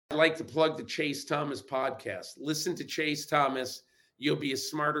I'd like to plug the Chase Thomas podcast. Listen to Chase Thomas. You'll be a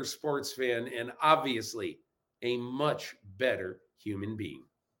smarter sports fan and obviously a much better human being.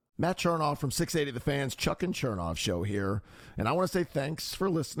 Matt Chernoff from 680 The Fans, Chuck and Chernoff Show here. And I want to say thanks for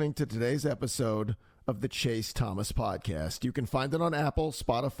listening to today's episode of the Chase Thomas podcast. You can find it on Apple,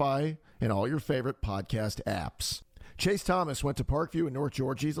 Spotify, and all your favorite podcast apps. Chase Thomas went to Parkview in North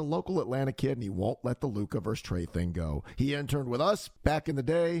Georgia. He's a local Atlanta kid, and he won't let the Luka versus Trey thing go. He interned with us back in the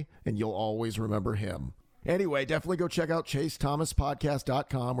day, and you'll always remember him. Anyway, definitely go check out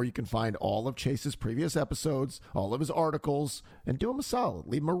ChaseThomasPodcast.com, where you can find all of Chase's previous episodes, all of his articles, and do him a solid.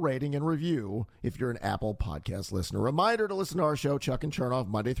 Leave him a rating and review if you're an Apple Podcast listener. Reminder to listen to our show, Chuck and Chernoff,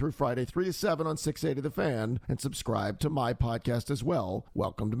 Monday through Friday, 3 to 7 on 680 The Fan, and subscribe to my podcast as well.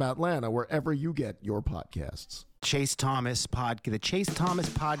 Welcome to Matlanta, wherever you get your podcasts. The Chase Thomas podcast.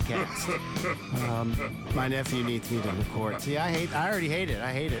 My nephew needs me to record. See, I already hate it.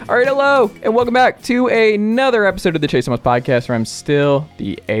 I hate it. All right, hello, and welcome back to another episode of the Chase Thomas podcast, where I'm still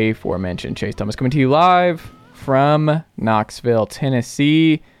the aforementioned Chase Thomas, coming to you live from Knoxville,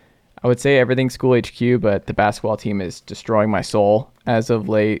 Tennessee. I would say everything's school HQ, but the basketball team is destroying my soul as of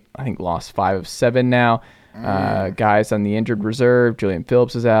late. I think lost 5 of 7 now. Guys on the injured reserve. Julian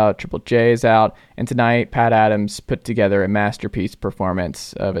Phillips is out. Triple J is out. And tonight, Pat Adams put together a masterpiece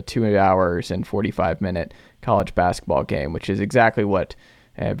performance of a 2 hours and 45-minute college basketball game, which is exactly what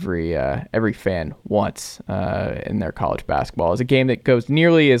every fan wants in their college basketball. Is a game that goes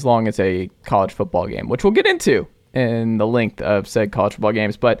nearly as long as a college football game, which we'll get into in the length of said college football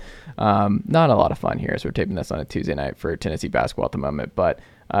games, but not a lot of fun here as we're taping this on a Tuesday night for Tennessee basketball at the moment. But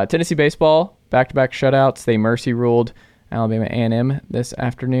Tennessee baseball, back-to-back shutouts. They mercy ruled Alabama A&M this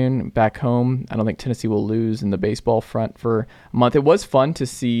afternoon back home. I don't think Tennessee will lose in the baseball front for a month. It was fun to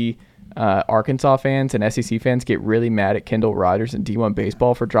see Arkansas fans and SEC fans get really mad at Kendall Rogers and D1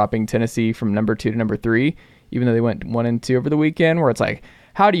 baseball for dropping Tennessee from number 2 to number 3, even though they went 1 and 2 over the weekend, where it's like,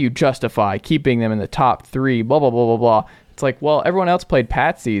 how do you justify keeping them in the top 3, blah, blah, blah, blah, blah. It's like, well, everyone else played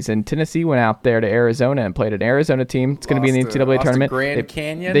patsies, and Tennessee went out there to Arizona and played an Arizona team. It's going to be in the NCAA tournament. Grand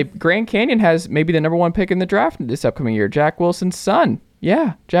Canyon? Grand Canyon has maybe the number 1 pick in the draft this upcoming year. Jack Wilson's son.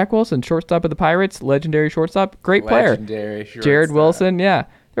 Yeah, Jack Wilson, shortstop of the Pirates, legendary shortstop, great player. Legendary shortstop. Jared Wilson, yeah.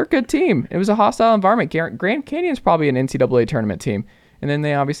 They're a good team. It was a hostile environment. Grand Canyon's probably an NCAA tournament team. And then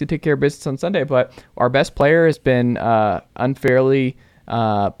they obviously take care of business on Sunday. But our best player has been unfairly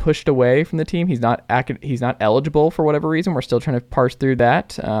pushed away from the team. He's not eligible for whatever reason. We're still trying to parse through that.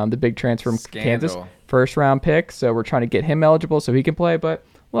 The big transfer from Kansas, first round pick. So we're trying to get him eligible so he can play. But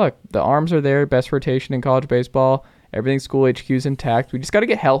look, the arms are there. Best rotation in college baseball. Everything's school HQ is intact. We just got to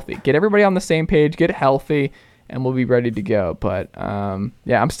get healthy. Get everybody on the same page. Get healthy, and we'll be ready to go. But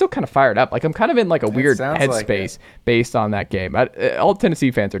yeah, I'm still kind of fired up. Like I'm kind of in like a weird headspace based on that game. All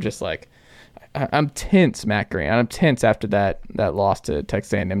Tennessee fans are just like, I'm tense, Matt Green. I'm tense after that loss to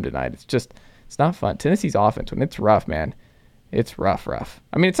Texas A&M tonight. It's not fun. Tennessee's offense, when it's rough, man, it's rough.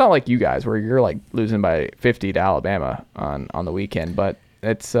 I mean, it's not like you guys where you're like losing by 50 to Alabama on the weekend, but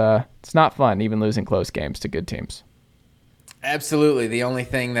it's not fun even losing close games to good teams. Absolutely. The only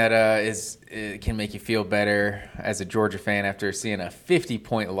thing that can make you feel better as a Georgia fan after seeing a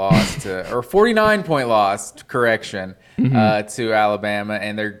 50-point loss or 49-point loss, correction, to Alabama,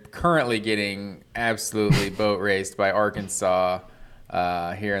 and they're currently getting absolutely boat raced by Arkansas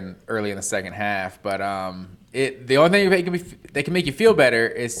here early in the second half. But the only thing they can make you feel better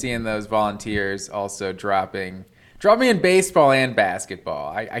is seeing those Volunteers also dropping in baseball and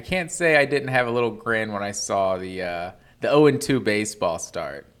basketball. I can't say I didn't have a little grin when I saw the 0-2 baseball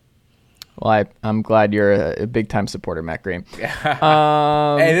start. Well, I'm glad you're a big-time supporter, Matt Green.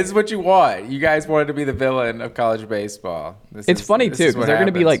 Hey, this is what you want. You guys wanted to be the villain of college baseball. It's funny, too, because they're going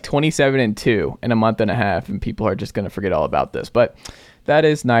to be like 27-2 in a month and a half, and people are just going to forget all about this. But that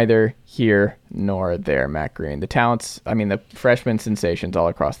is neither here nor there, Matt Green. The talents, I mean, the freshman sensations all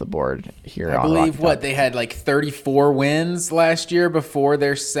across the board here. I believe they had like 34 wins last year before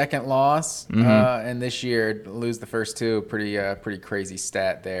their second loss, and this year lose the first 2. Pretty crazy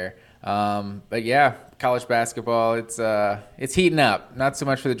stat there. But yeah, college basketball, it's heating up. Not so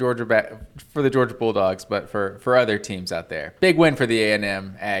much for the Georgia Bulldogs, but for other teams out there. Big win for the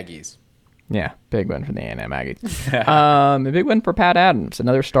A&M Aggies. Yeah, big win for the A&M Aggies. A big win for Pat Adams.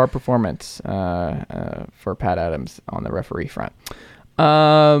 Another star performance for Pat Adams on the referee front.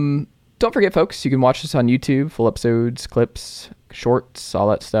 Don't forget, folks, you can watch this on YouTube. Full episodes, clips, shorts, all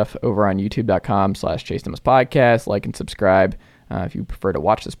that stuff over on youtube.com/Chase Thomas Podcast. Like and subscribe if you prefer to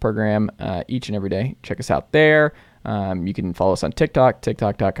watch this program each and every day. Check us out there. You can follow us on TikTok,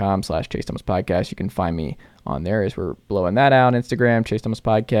 tiktok.com/Chase Thomas Podcast. You can find me on there as we're blowing that out. Instagram, Chase Thomas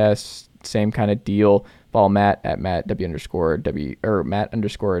Podcast, same kind of deal. Follow Matt at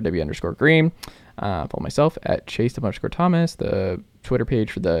Matt_W_Green. Follow myself at Chase_Thomas, the Twitter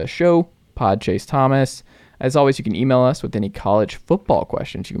page for the show, Pod Chase Thomas. As always, you can email us with any college football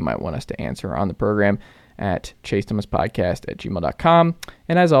questions you might want us to answer on the program at chasethomaspodcast@gmail.com.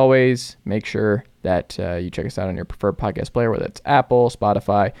 And as always, make sure that you check us out on your preferred podcast player, whether it's Apple,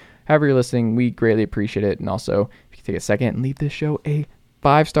 Spotify, however you're listening. We greatly appreciate it. And also, if you can take a second and leave this show a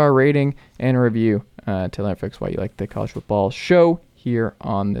 5-star rating and a review, tell our folks why you like the college football show here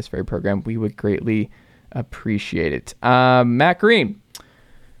on this very program. We would greatly appreciate it. Matt Green.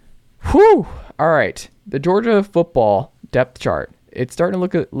 Whew. All right. The Georgia football depth chart. It's starting to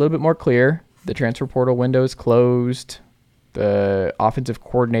look a little bit more clear. The transfer portal window is closed. The offensive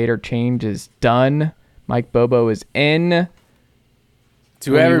coordinator change is done. Mike Bobo is in.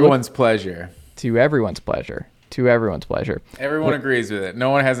 To everyone's pleasure. To everyone's pleasure. To everyone's pleasure. Everyone agrees with it. No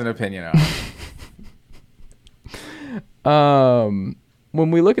one has an opinion on it.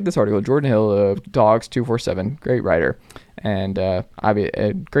 When we look at this article, Jordan Hill of Dogs247, great writer, and a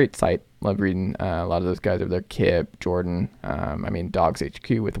great site. Love reading a lot of those guys over there. Kip, Jordan, Dogs HQ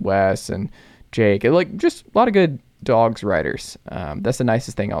with Wes and Jake. Like, just a lot of good Dogs writers. That's the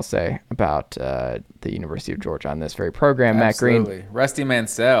nicest thing I'll say about the University of Georgia on this very program. Absolutely. Matt Green. Rusty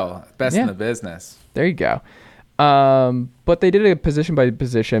Mansell, best in the business. There you go. But they did a position by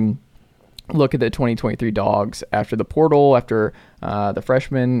position look at the 2023 Dogs after the portal, after the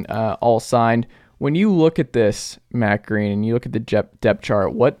freshmen all signed. When you look at this, Matt Green, and you look at the depth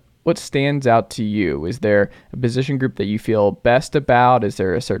chart, what stands out to you? Is there a position group that you feel best about? Is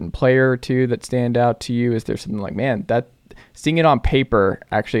there a certain player or two that stand out to you? Is there something like, man, that seeing it on paper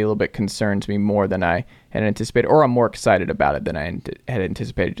actually a little bit concerns me more than I had anticipated, or I'm more excited about it than I had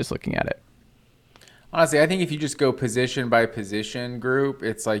anticipated just looking at it? Honestly, I think if you just go position by position group,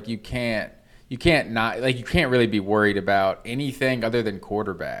 it's like you can't really be worried about anything other than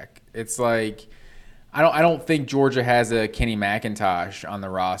quarterback. It's like I don't think Georgia has a Kenny McIntosh on the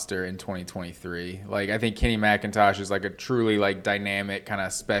roster in 2023. Like, I think Kenny McIntosh is like a truly like dynamic kind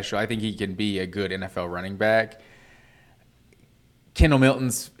of special. I think he can be a good NFL running back. Kendall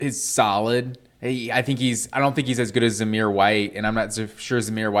Milton's is solid. I don't think he's as good as Zamir White, and I'm not so sure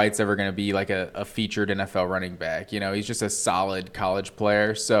Zamir White's ever going to be like a featured NFL running back. You know, he's just a solid college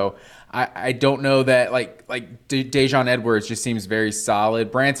player. So I don't know that like Dejon Edwards just seems very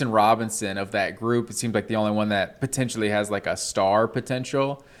solid. Branson Robinson of that group, it seems like the only one that potentially has like a star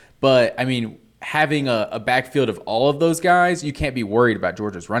potential. But I mean, having a backfield of all of those guys, you can't be worried about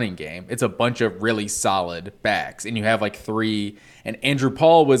Georgia's running game. It's a bunch of really solid backs, and you have like three. And Andrew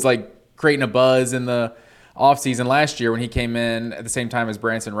Paul was like creating a buzz in the offseason last year when he came in at the same time as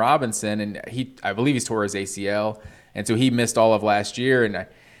Branson Robinson, and I believe he tore his ACL, and so he missed all of last year. And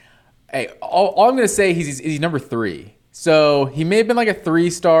all I'm going to say he's number 3. So he may have been like a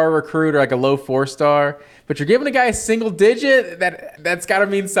 3-star recruit or like a low 4-star, but you're giving a guy a single digit, that's got to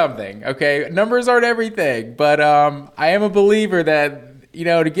mean something. Okay, numbers aren't everything, but I am a believer that, you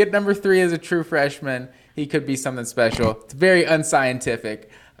know, to get number 3 as a true freshman, he could be something special. It's very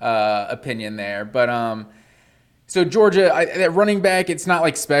unscientific opinion there, but so Georgia, that running back, it's not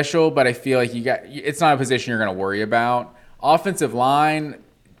like special, but I feel like it's not a position you're going to worry about. Offensive line,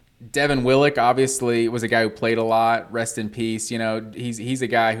 Devin Willock obviously was a guy who played a lot. Rest in peace. You know, he's a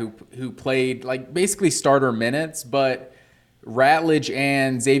guy who played like basically starter minutes, but Ratledge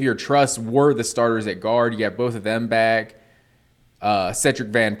and Xavier Truss were the starters at guard. You got both of them back. Cedric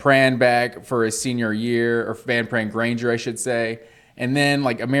Van Pran back for his senior year, or Van Pran Granger, I should say. And then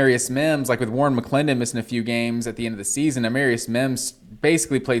like Amarius Mims, like with Warren McClendon missing a few games at the end of the season, Amarius Mims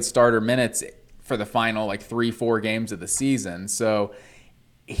basically played starter minutes for the final like 3-4 games of the season. So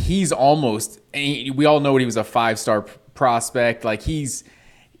he's almost, we all know he was a 5-star prospect. Like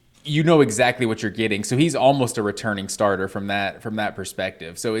you know exactly what you're getting. So he's almost a returning starter from that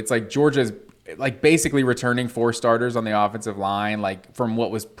perspective. So it's like Georgia's like basically returning 4 starters on the offensive line, like from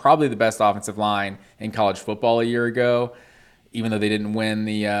what was probably the best offensive line in college football a year ago, even though they didn't win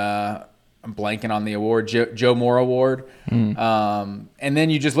the I'm blanking on the award, Joe Moore Award. And then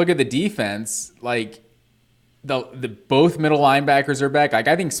you just look at the defense, like the both middle linebackers are back. Like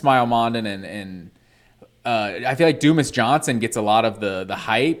I think Smile Mondon and I feel like Dumas Johnson gets a lot of the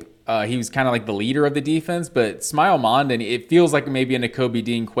hype. He was kind of like the leader of the defense, but Smile Mondon, it feels like maybe a Nakobe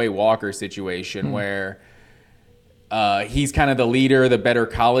Dean Quay Walker situation where he's kind of the leader, the better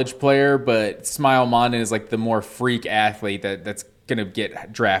college player, but Smile Mondon is like the more freak athlete that's going to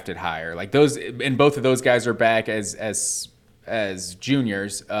get drafted higher. Like those, and both of those guys are back as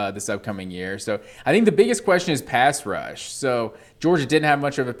juniors this upcoming year. So I think the biggest question is pass rush. So Georgia didn't have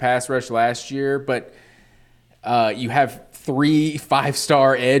much of a pass rush last year, but you have 3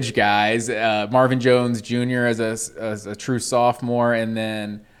 5-star edge guys, Marvin Jones Jr. as a true sophomore, and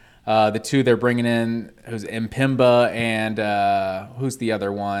then the 2 they're bringing in, who's Mpemba and who's the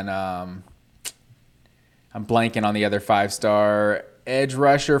other one? I'm blanking on the other 5-star edge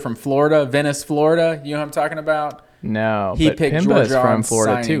rusher from Florida, Venice, Florida. You know what I'm talking about? No, he but picked Pimba's Georgia from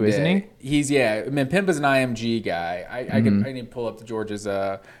Florida too, isn't he? Pimba's an IMG guy. I need to pull up the Georgia's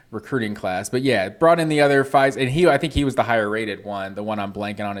recruiting class, but yeah, brought in the other 5, and I think he was the higher rated one. The one I'm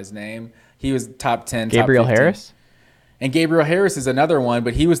blanking on his name. He was top 10. Gabriel top 15. Harris, and Gabriel Harris is another one,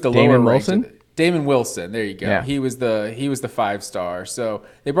 but he was the Damon lower ranked. Wilson? Damon Wilson, there you go. Yeah. He was the 5-star. So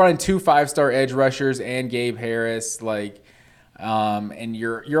they brought in 2 5-star edge rushers and Gabe Harris, and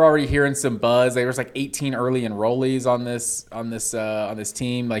you're already hearing some buzz. There was 18 early enrollees on this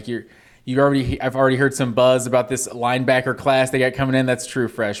team. Like I've already heard some buzz about this linebacker class they got coming in. That's true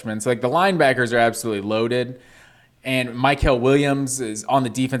freshmen. So the linebackers are absolutely loaded. And Michael Williams is on the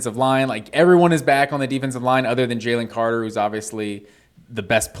defensive line. Everyone is back on the defensive line other than Jalen Carter, who's obviously the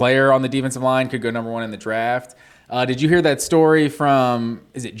best player on the defensive line, could go number 1 in the draft. Did you hear that story from,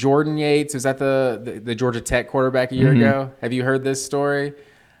 is it Jordan Yates? Was that the Georgia Tech quarterback a year ago? Have you heard this story?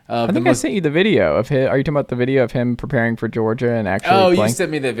 I think I sent you the video of him. Are you talking about the video of him preparing for Georgia and actually playing? You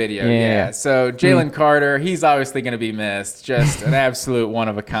sent me the video. Yeah. So Jalen Carter, he's obviously going to be missed. Just an absolute one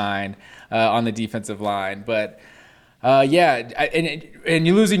of a kind on the defensive line. But and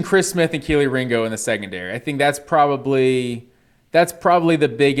you're losing Chris Smith and Keely Ringo in the secondary. I think that's probably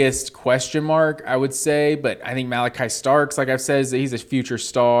the biggest question mark, I would say. But I think Malachi Starks, like I've said, he's a future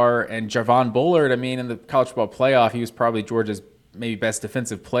star. And Javon Bullard, in the college football playoff, he was probably Georgia's maybe best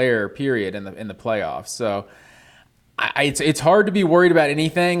defensive player, period, in the playoffs. So it's hard to be worried about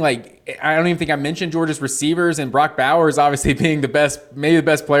anything. I don't even think I mentioned Georgia's receivers, and Brock Bowers obviously being maybe the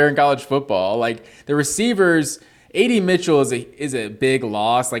best player in college football. The receivers, A.D. Mitchell is a big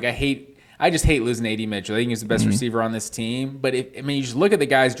loss. I just hate losing A.D. Mitchell. I think he's the best receiver on this team. But you just look at the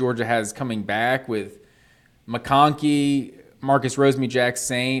guys Georgia has coming back with McConkey, Marcus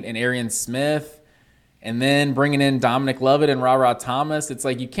Rosemy-Jack-Saint, and Arian Smith, and then bringing in Dominic Lovett and Ra Thomas. It's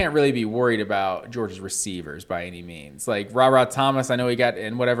you can't really be worried about Georgia's receivers by any means. Ra Thomas, I know he got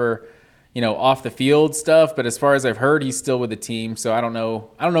in whatever, off the field stuff, but as far as I've heard, he's still with the team. So I don't know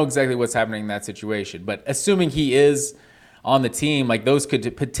exactly what's happening in that situation. But assuming he is on the team, those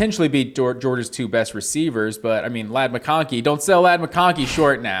could potentially be Georgia's 2 best receivers. But Ladd McConkey, don't sell Ladd McConkey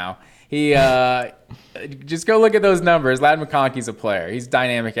short now. He just go look at those numbers. Ladd McConkey's a player. He's a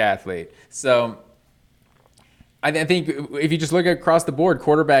dynamic athlete. So I think if you just look across the board,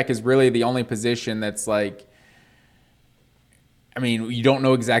 quarterback is really the only position that's you don't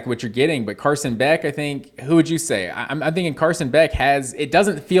know exactly what you're getting. But Carson Beck, I think, who would you say? I'm thinking Carson Beck it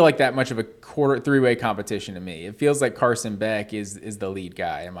doesn't feel like that much of a 3-way competition to me. It feels like Carson Beck is the lead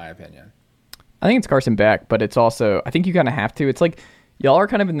guy, in my opinion. I think it's Carson Beck, but it's also, I think you kind of have to. It's y'all are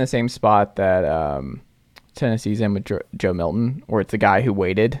kind of in the same spot that Tennessee's in with Joe Milton, where it's a guy who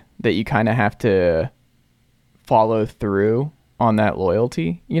waited, that you kind of have to follow through on that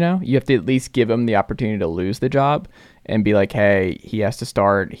loyalty. You have to at least give him the opportunity to lose the job and be hey, he has to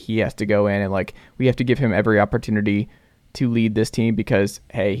start, he has to go in, and we have to give him every opportunity to lead this team because,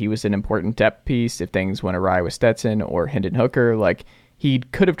 hey, he was an important depth piece if things went awry with Stetson or Hendon Hooker. He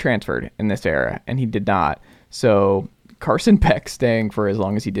could have transferred in this era, and he did not. So Carson Beck staying for as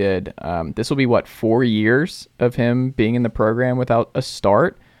long as he did, this will be, 4 years of him being in the program without a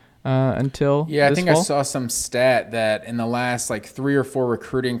start until I think fall? I saw some stat that in the last 3 or 4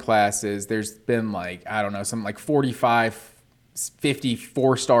 recruiting classes, there's been 45, 50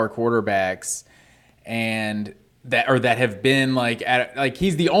 4-star quarterbacks, and that have been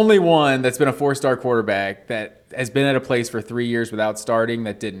he's the only one that's been a 4-star quarterback that has been at a place for 3 years without starting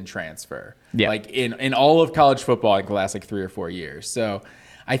that didn't transfer. Yeah. In all of college football in the last 3 or 4 years. So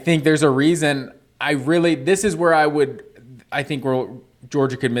I think there's a reason. This is where I think where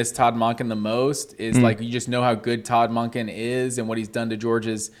Georgia could miss Todd Monken the most is you just know how good Todd Monken is and what he's done to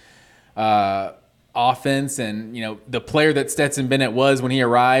Georgia's offense, and the player that Stetson Bennett was when he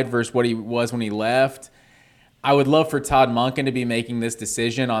arrived versus what he was when he left. I would love for Todd Monken to be making this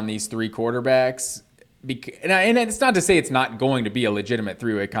decision on these 3 quarterbacks. And it's not to say it's not going to be a legitimate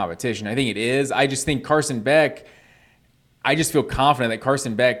 3-way competition. I think it is. I just think Carson Beck, I just feel confident that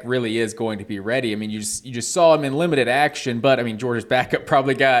Carson Beck really is going to be ready. You just saw him in limited action, but Georgia's backup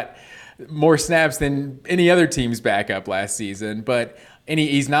probably got more snaps than any other team's backup last season. But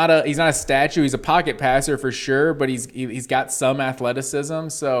he's not a statue. He's a pocket passer for sure, but he's got some athleticism.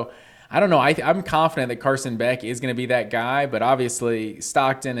 So I don't know. I'm confident that Carson Beck is going to be that guy, but obviously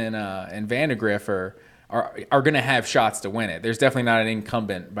Stockton and Vandegrift are going to have shots to win it. There's definitely not an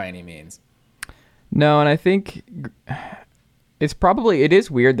incumbent by any means. No, and I think it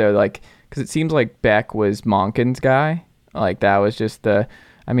is weird though, like, because it seems like Beck was Monken's guy. Like that was just the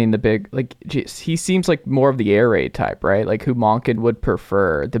big, like, he seems like more of the air raid type, right? Like who Monken would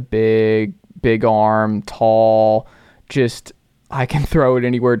prefer, the big arm, tall, just I can throw it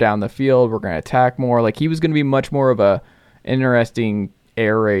anywhere down the field. We're going to attack more. Like he was going to be much more of a interesting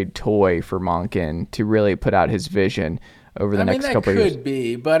air raid toy for Monken to really put out his vision over the next couple of years. That could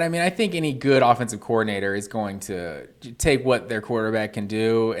be, but I think any good offensive coordinator is going to take what their quarterback can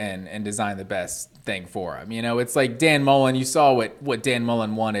do and design the best thing for him. It's like Dan Mullen. You saw what Dan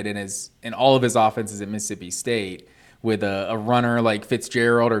Mullen wanted in all of his offenses at Mississippi State with a runner like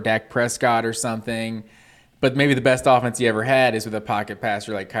Fitzgerald or Dak Prescott or something. But maybe the best offense he ever had is with a pocket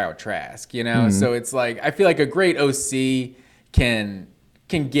passer like Kyle Trask, So it's like, I feel like a great OC can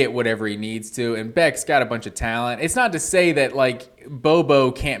get whatever he needs to, and Beck's got a bunch of talent. It's not to say that like Bobo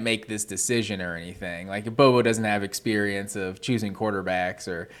can't make this decision or anything. Like Bobo doesn't have experience of choosing quarterbacks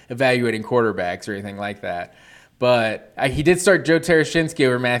or evaluating quarterbacks or anything like that. But he did start Joe Tereshinski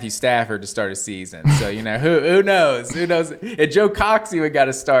over Matthew Stafford to start a season. So, who knows? Who knows? And Joe Cox even got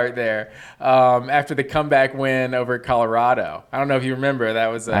a start there after the comeback win over Colorado. I don't know if you remember. That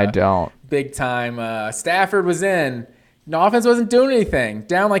was I don't. Big time. Stafford was in. No, offense wasn't doing anything.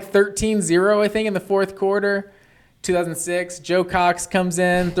 Down like 13-0, I think, in the fourth quarter, 2006. Joe Cox comes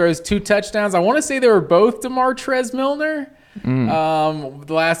in, throws 2 touchdowns. I want to say they were both to Martrez Milner.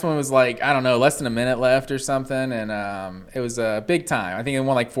 The last one was like, I don't know, less than a minute left or something, and it was a big time. I think it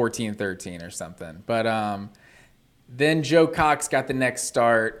won like 14-13 or something. But then Joe Cox got the next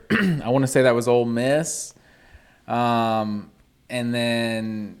start. I want to say that was Ole Miss. And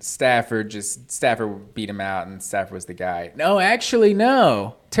then Stafford beat him out, and Stafford was the guy. No, actually,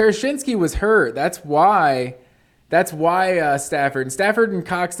 no. Tereshinski was hurt. That's why Stafford and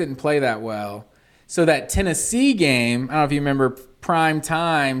Cox didn't play that well. So that Tennessee game, I don't know if you remember, prime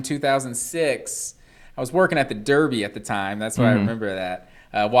time 2006. I was working at the Derby at the time. That's why I remember that,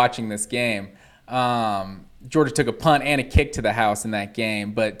 watching this game. Georgia took a punt and a kick to the house in that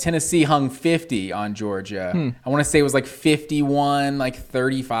game, but Tennessee hung 50 on Georgia. I want to say it was like 51, like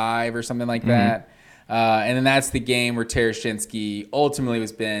 35 or something like that. And then that's the game where Tereshinski ultimately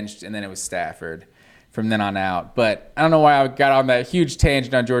was benched, and then it was Stafford from then on out. But I don't know why I got on that huge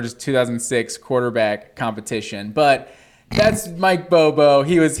tangent on Georgia's 2006 quarterback competition, but that's Mike Bobo.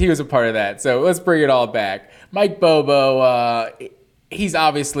 He was a part of that. So let's bring it all back. Mike Bobo, he's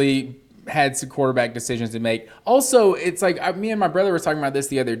obviously had some quarterback decisions to make. Also, it's like me and my brother were talking about this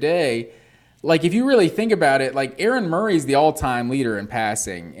the other day. Like, if you really think about it, like Aaron Murray's the all-time leader in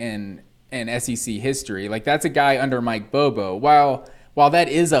passing in SEC history. Like, that's a guy under Mike Bobo. While that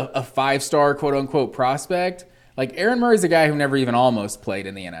is a 5-star quote-unquote prospect, like Aaron Murray's a guy who never even almost played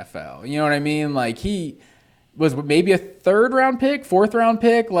in the NFL. You know what I mean? Like, he was maybe a 3rd-round pick, 4th-round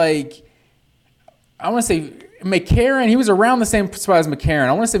pick. Like, I want to say McCarron, he was around the same spot as McCarron.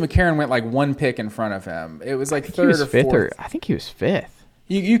 I want to say McCarron went like 1 pick in front of him. It was like 3rd or 4th. I think he was 5th.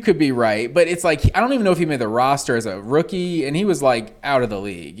 You could be right, but it's like I don't even know if he made the roster as a rookie, and he was like out of the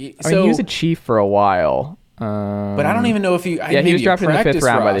league. I mean, he was a Chief for a while. But I don't even know if he. Yeah, he was drafted in the 5th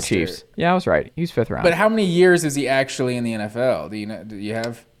round by the Chiefs. Yeah, I was right. He was 5th round. But how many years is he actually in the NFL? Do you know? Do you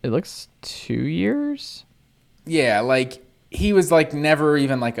have? It looks 2 years. Yeah, like he was like never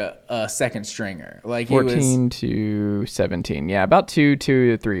even like a second stringer. Like 14 to 17. Yeah, about 2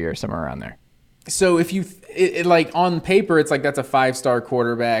 to 3 years, somewhere around there. So if you like on paper, it's like that's a 5-star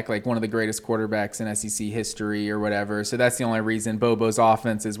quarterback, like one of the greatest quarterbacks in SEC history or whatever. So that's the only reason Bobo's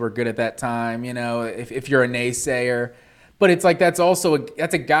offenses were good at that time, you know, if you're a naysayer. But it's like that's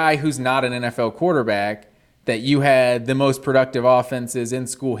a guy who's not an NFL quarterback that you had the most productive offenses in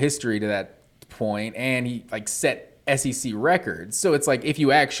school history to that point, and he like set SEC records. So it's like if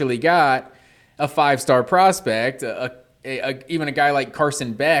you actually got a 5-star prospect, even a guy like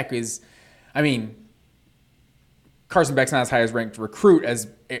Carson Beck is. I mean, Carson Beck's not as high as ranked recruit as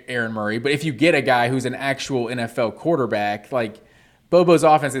Aaron Murray, but if you get a guy who's an actual NFL quarterback, like Bobo's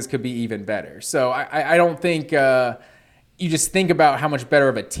offenses could be even better. So I don't think you just think about how much better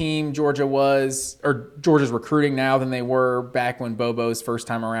of a team Georgia was, or Georgia's recruiting now than they were back when Bobo's first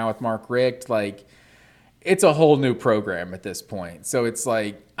time around with Mark Richt. Like, it's a whole new program at this point. So it's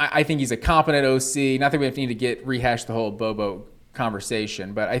like I think he's a competent OC. Not that we need to rehash the whole Bobo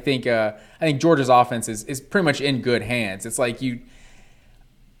conversation. But I think Georgia's offense is pretty much in good hands. It's like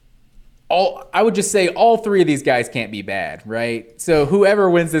I would just say all three of these guys can't be bad, right? So whoever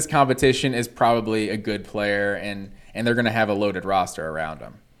wins this competition is probably a good player, and they're going to have a loaded roster around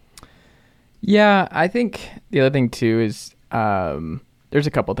them. Yeah, I think the other thing too is there's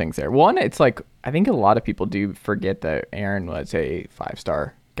a couple things there. One, it's like I think a lot of people do forget that Aaron was a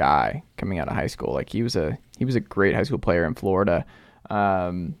 5-star guy coming out of high school. Like he was a great high school player in Florida.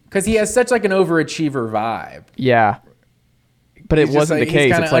 Because he has such like an overachiever vibe. Yeah. But it wasn't the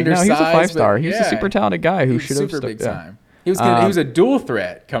case. It's like, no, he was a 5-star. He was a super talented guy who should have super big time. He was a dual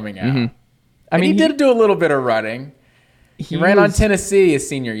threat coming out. Mm-hmm. I mean, he did do a little bit of running. He ran on Tennessee his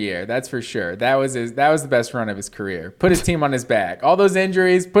senior year. That's for sure. That was the best run of his career. Put his team on his back. All those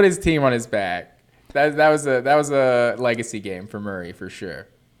injuries, put his team on his back. That was a legacy game for Murray for sure.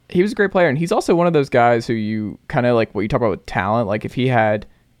 He was a great player, and he's also one of those guys who you kind of like what you talk about with talent. Like if he had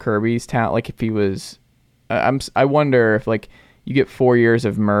Kirby's talent, like if he was, I wonder if like you get 4 years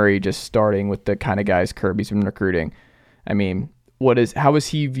of Murray just starting with the kind of guys Kirby's been recruiting. I mean, how is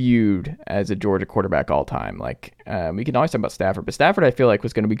he viewed as a Georgia quarterback all time? Like we can always talk about Stafford, but Stafford I feel like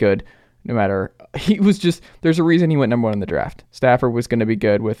was going to be good no matter. There's a reason he went number 1 in the draft. Stafford was going to be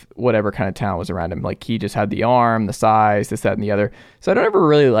good with whatever kind of talent was around him. Like he just had the arm, the size, this, that, and the other. So I don't ever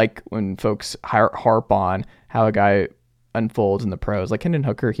really like when folks harp on how a guy unfolds in the pros. Like Hendon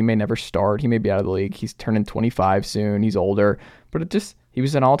Hooker, he may never start. He may be out of the league. He's turning 25 soon. He's older, but he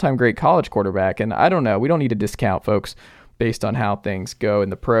was an all-time great college quarterback. And I don't know. We don't need to discount folks based on how things go in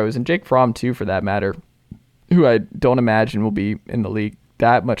the pros. And Jake Fromm too, for that matter, who I don't imagine will be in the league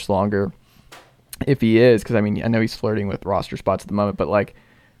that much longer if he is, because I mean I know he's flirting with roster spots at the moment, but like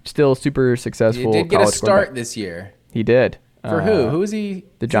still super successful. He did get a start this year. He did. For who? Who is he?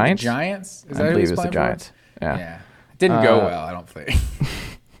 The Giants? The Giants? I believe it was the Giants. Yeah. It didn't go well, I don't think.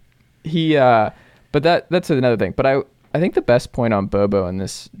 But that's another thing. But I think the best point on Bobo in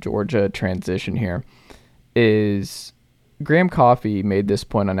this Georgia transition here is Graham Coffey made this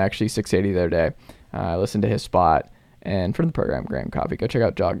point on actually 680 the other day. I listened to his spot. And from the program, Graham Coffey, go check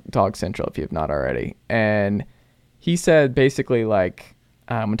out Dog Central if you have not already. And he said basically like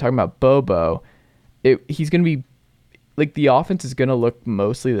when talking about Bobo, he's going to be like the offense is going to look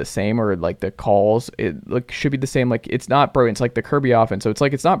mostly the same, or like the calls should be the same. Like it's not broken. It's like the Kirby offense. So it's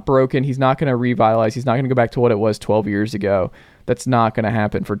like it's not broken. He's not going to revitalize. He's not going to go back to what it was 12 years ago. That's not going to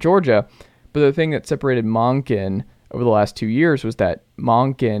happen for Georgia. But the thing that separated Monken over the last 2 years was that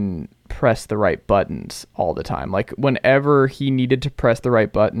Monken press the right buttons all the time. Like whenever he needed to press the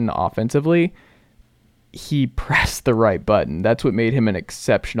right button offensively, he pressed the right button. That's what made him an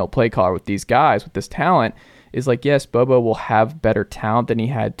exceptional play caller with these guys, with this talent. Is like, yes, Bobo will have better talent than he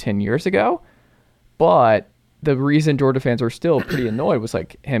had 10 years ago, but the reason Georgia fans were still pretty annoyed was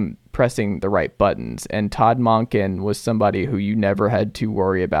like him pressing the right buttons. And Todd Monken was somebody who you never had to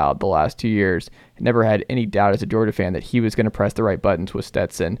worry about the last 2 years. Never had any doubt as a Georgia fan that he was going to press the right buttons with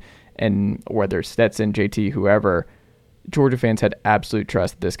Stetson. And whether Stetson, JT, whoever, Georgia fans had absolute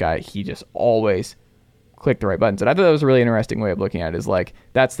trust that this guy, he just always clicked the right buttons. And I thought that was a really interesting way of looking at it, is like,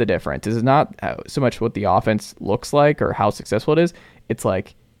 that's the difference. It's not so much what the offense looks like or how successful it is. It's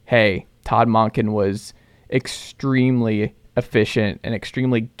like, hey, Todd Monken was extremely efficient and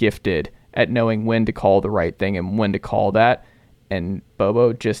extremely gifted at knowing when to call the right thing and when to call that. And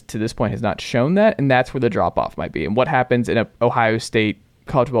Bobo just to this point has not shown that. And that's where the drop off might be. And what happens in an Ohio State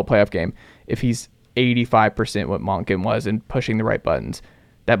college football playoff game if he's 85% what Monken was and pushing the right buttons?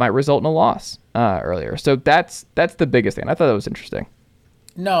 That might result in a loss earlier. So that's the biggest thing. I thought that was interesting.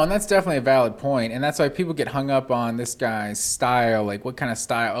 No, and that's definitely a valid point. And that's why people get hung up on this guy's style. Like, what kind of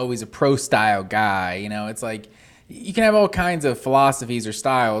style? Oh, he's a pro-style guy. You know, it's like you can have all kinds of philosophies or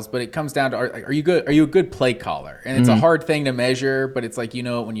styles, but it comes down to, are you good? Are you a good play caller? And it's a hard thing to measure, but it's like, you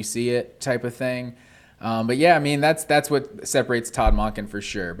know it when you see it type of thing. But yeah, I mean, that's what separates Todd Monken for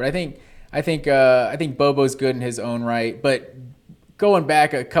sure. But I think Bobo's good in his own right. But going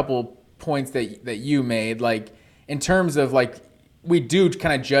back a couple points that you made, like in terms of like, we do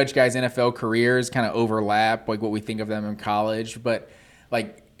kind of judge guys' NFL careers kind of overlap, like what we think of them in college. But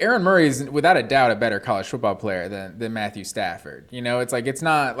like Aaron Murray is without a doubt a better college football player than Matthew Stafford. You know, it's like, it's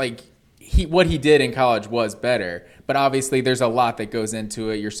not like what he did in college was better, but obviously there's a lot that goes into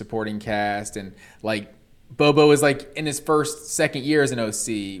it. Your supporting cast, and like Bobo is like in his second year as an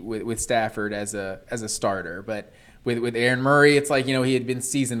OC with Stafford as a starter, but with Aaron Murray, it's like, you know, he had been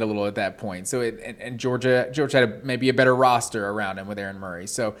seasoned a little at that point. So and Georgia had maybe a better roster around him with Aaron Murray.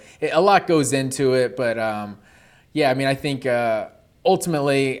 So a lot goes into it. But yeah, I mean, I think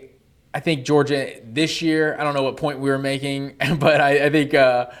ultimately I think Georgia this year, I don't know what point we were making, but I think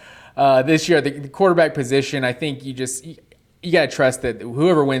this year, the quarterback position, I think you got to trust that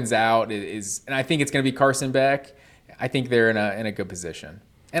whoever wins out is, and I think it's going to be Carson Beck. I think they're in a good position.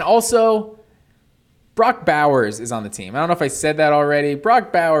 And also, Brock Bowers is on the team. I don't know if I said that already.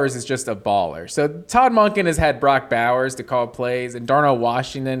 Brock Bowers is just a baller. So Todd Monken has had Brock Bowers to call plays and Darnell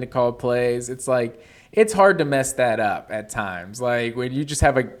Washington to call plays. It's like, it's hard to mess that up at times. Like when you just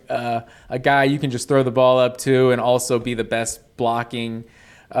have a guy you can just throw the ball up to and also be the best blocking,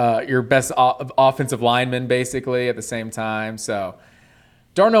 your best offensive lineman basically at the same time. So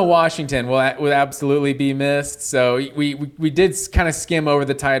Darnell Washington will absolutely be missed. So we did kind of skim over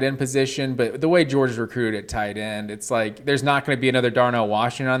the tight end position, but the way Georgia's recruited at tight end, it's like there's not going to be another Darnell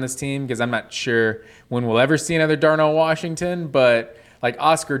Washington on this team because I'm not sure when we'll ever see another Darnell Washington, but like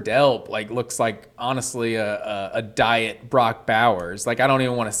Oscar Delp, like looks like honestly a diet Brock Bowers. Like I don't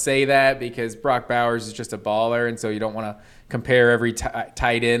even want to say that because Brock Bowers is just a baller, and so you don't want to compare every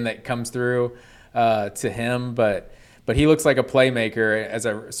tight end that comes through to him. But he looks like a playmaker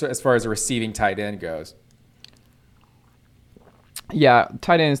as far as a receiving tight end goes. Yeah,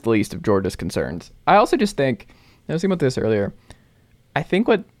 tight end is the least of Georgia's concerns. I also just think I was thinking about this earlier. I think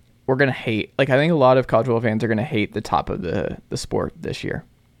what we're going to hate. Like, I think a lot of college football fans are going to hate the top of the sport this year.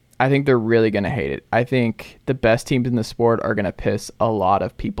 I think they're really going to hate it. I think the best teams in the sport are going to piss a lot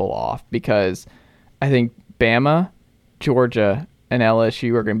of people off because I think Bama, Georgia, and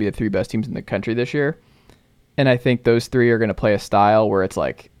LSU are going to be the three best teams in the country this year. And I think those three are going to play a style where it's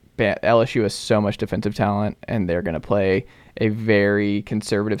like LSU has so much defensive talent and they're going to play a very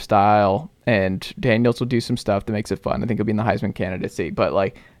conservative style. And Daniels will do some stuff that makes it fun. I think he'll be in the Heisman candidacy. But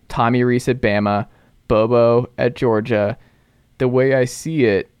like, Tommy Reese at Bama, Bobo at Georgia. The way I see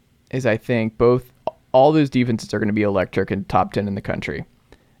it is I think all those defenses are going to be electric and top 10 in the country.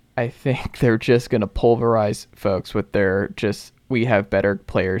 I think they're just going to pulverize folks with we have better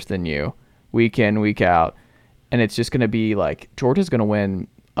players than you, week in, week out. And it's just going to be like Georgia's going to win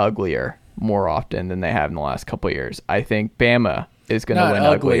uglier more often than they have in the last couple of years. I think Bama is going to win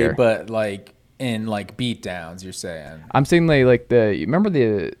ugly, uglier. But like in like beat downs, you're saying. I'm saying like you remember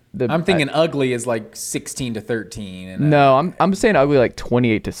the I'm thinking ugly is like 16-13. No, I'm saying ugly like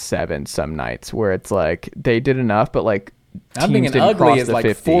 28-7 some nights where it's like they did enough, but like I'm thinking ugly is like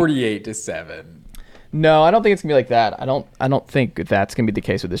 48-7. No, I don't think it's gonna be like that. I don't think that's gonna be the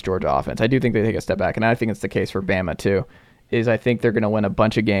case with this Georgia offense. I do think they take a step back, and I think it's the case for Bama too. I think they're gonna win a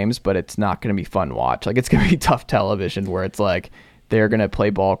bunch of games, but it's not gonna be fun to watch. Like it's gonna be tough television where it's like they're gonna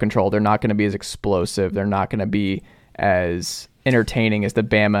play ball control. They're not gonna be as explosive. They're not gonna be as entertaining as the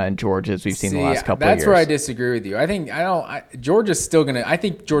Bama and Georgias we've seen the last couple of years. That's where I disagree with you. Georgia's still going to – I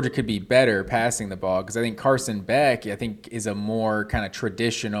think Georgia could be better passing the ball because I think Carson Beck, is a more kind of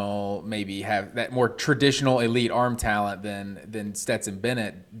traditional, maybe have that more traditional elite arm talent than Stetson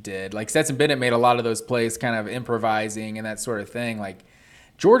Bennett did. Like Stetson Bennett made a lot of those plays kind of improvising and that sort of thing. Like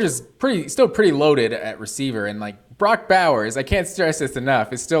Georgia's still pretty loaded at receiver, and like Brock Bowers, I can't stress this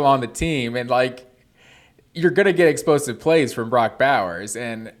enough, is still on the team, and like – you're gonna get explosive plays from Brock Bowers,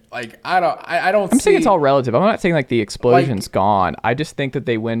 and like I don't. I'm saying it's all relative. I'm not saying like the explosion's gone. I just think that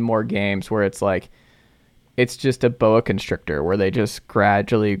they win more games where it's like it's just a boa constrictor where they just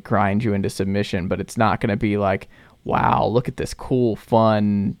gradually grind you into submission, but it's not gonna be like, wow, look at this cool,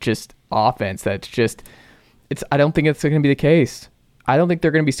 fun, just offense. That's just I don't think it's gonna be the case. I don't think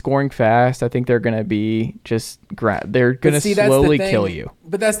they're going to be scoring fast. I think they're going to be they're going to slowly kill you.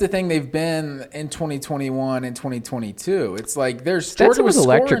 But that's the thing they've been in 2021 and 2022. It's like Stetson was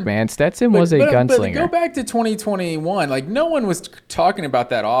electric, man. Stetson was a gunslinger. But go back to 2021. Like no one was talking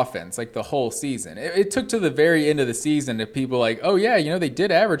about that offense like the whole season. It took to the very end of the season to people like, oh yeah, they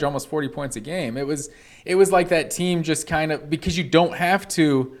did average almost 40 points a game. It was like that team just kind of, because you don't have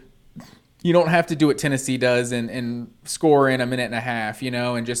to do what Tennessee does and score in a minute and a half,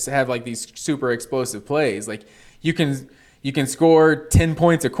 and just have like these super explosive plays. Like you can score 10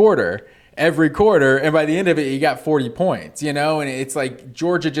 points a quarter every quarter, and by the end of it, you got 40 points, and it's like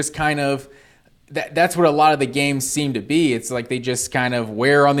Georgia just kind of that's what a lot of the games seem to be. It's like they just kind of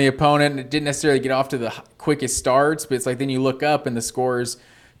wear on the opponent. It didn't necessarily get off to the quickest starts, but it's like then you look up and the score's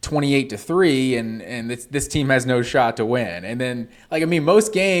 28-3, and this team has no shot to win. And then,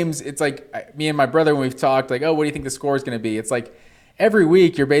 most games, it's like me and my brother, when we've talked, like, oh, what do you think the score is going to be? It's like every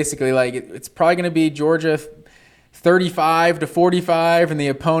week you're basically like, it's probably going to be Georgia 35-45, and the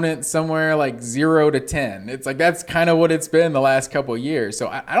opponent somewhere like 0-10. It's like that's kind of what it's been the last couple of years. So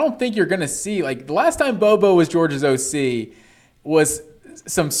I don't think you're going to see, like, the last time Bobo was Georgia's OC was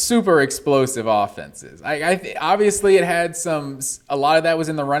some super explosive offenses. Obviously it had a lot of that was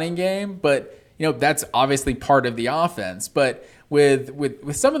in the running game, but that's obviously part of the offense. But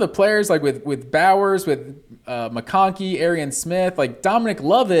with some of the players, like with Bowers, with McConkey, Arian Smith, like Dominic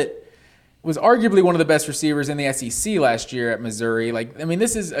Lovett was arguably one of the best receivers in the SEC last year at Missouri.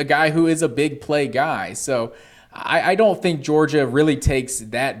 This is a guy who is a big play guy. So I don't think Georgia really takes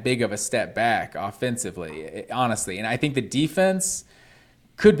that big of a step back offensively, honestly. And I think the defense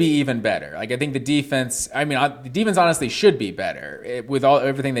could be even better. I think the defense honestly should be better. With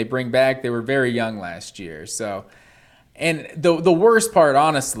everything they bring back, they were very young last year. So, and the worst part,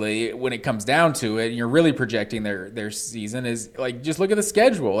 honestly, when it comes down to it, and you're really projecting their season, is just look at the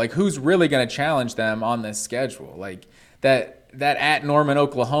schedule. Who's really going to challenge them on this schedule? That at Norman,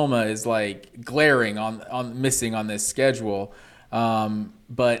 Oklahoma is glaring on missing on this schedule.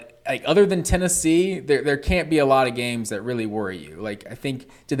 But other than Tennessee, there can't be a lot of games that really worry you. I think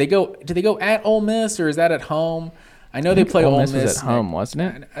did they go at Ole Miss, or is that at home? I know they play Ole Miss. Was at home, wasn't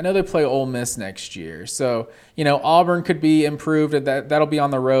it? I know they play Ole Miss next year. So, Auburn could be improved. That'll be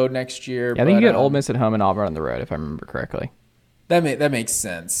on the road next year. Yeah, I think you get Ole Miss at home and Auburn on the road, if I remember correctly. That makes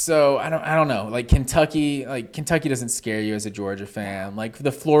sense. So I don't know. Kentucky doesn't scare you as a Georgia fan.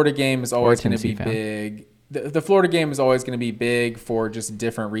 The Florida game is always going to be big. The Florida game is always going to be big for just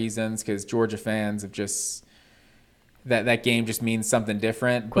different reasons, because Georgia fans have just that game just means something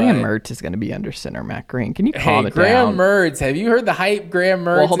different. Graham Mertz is going to be under center, Matt Green. Can you calm it down? Graham Mertz. Have you heard the hype Graham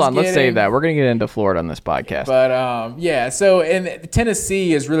Mertz? Well, hold on. Let's save that. We're going to get into Florida on this podcast. But yeah. So, and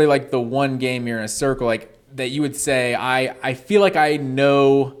Tennessee is really the one game you're in a circle that you would say. I feel like I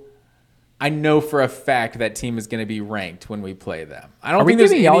know for a fact that team is going to be ranked when we play them. I don't think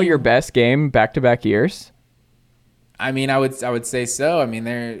there's any. Y'all your best game back-to-back years? I would say so.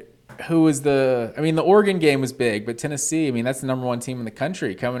 The Oregon game was big, but Tennessee, that's the number one team in the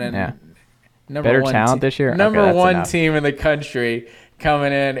country coming in. Yeah. Better talent this year? Number one team in the country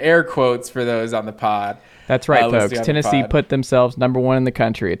coming in, air quotes for those on the pod. That's right, folks. Tennessee put themselves number one in the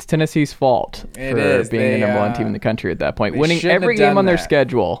country. It's Tennessee's fault for being the number one team in the country at that point. Winning every game on their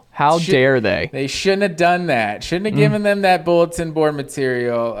schedule. How dare they? They shouldn't have done that. Shouldn't have given them that bulletin board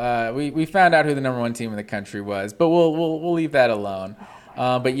material. We found out who the number one team in the country was, but we'll leave that alone.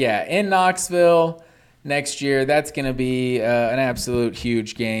 But yeah, in Knoxville next year, that's going to be an absolute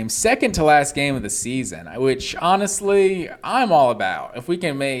huge game. Second to last game of the season, which honestly I'm all about. If we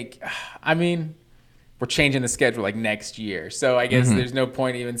can make, we're changing the schedule next year, so I guess there's no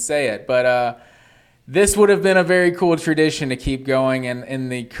point to even say it. But this would have been a very cool tradition to keep going in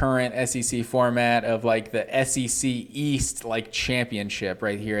the current SEC format of the SEC East championship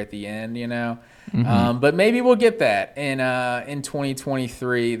right here at the end, But maybe we'll get that in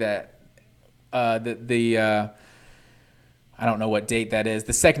 2023. That I don't know what date that is.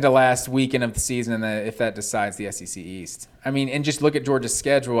 The second to last weekend of the season, if that decides the SEC East. And just look at Georgia's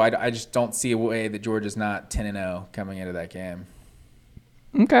schedule. I just don't see a way that Georgia's not 10-0 coming into that game.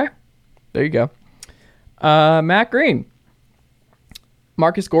 Okay, there you go. Matt Green.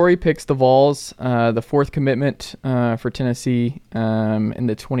 Marcus Gorey picks the Vols, the fourth commitment for Tennessee in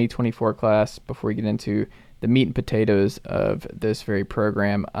the 2024 class, before we get into the meat and potatoes of this very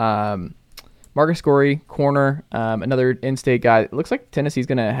program. Marcus Gorey, corner, another in-state guy. It looks like Tennessee's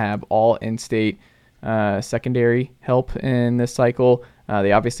going to have all in-state secondary help in this cycle.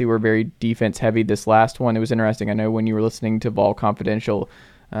 They obviously were very defense-heavy this last one. It was interesting. I know when you were listening to Vol Confidential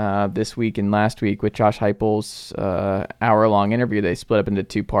this week and last week with Josh Heupel's hour-long interview, they split up into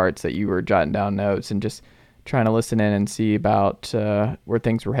two parts that you were jotting down notes and just trying to listen in and see about where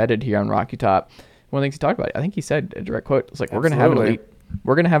things were headed here on Rocky Top. One of the things he talked about, I think he said, a direct quote, it's like, we're going to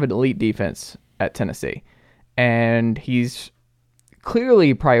have an elite defense at Tennessee. And he's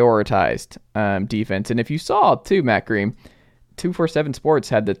clearly prioritized defense. And if you saw, too, Matt Green, 247 Sports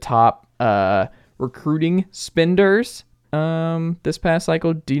had the top recruiting spenders this past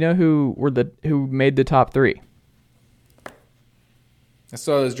cycle. Do you know who made the top three? I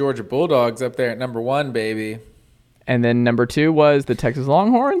saw those Georgia Bulldogs up there at number one, baby. And then number two was the Texas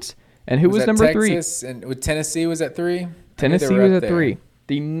Longhorns. And who was number Texas? And with Tennessee was at three? Tennessee was at three.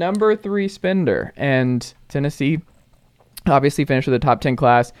 The number three spender. And Tennessee obviously finished with the top 10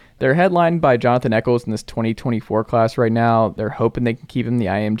 class. They're headlined by Jonathan Eccles in this 2024 class right now. They're hoping they can keep him the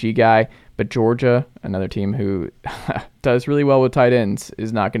IMG guy. But Georgia, another team who does really well with tight ends,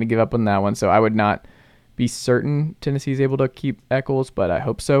 is not going to give up on that one. So I would not be certain Tennessee's able to keep Eccles, but I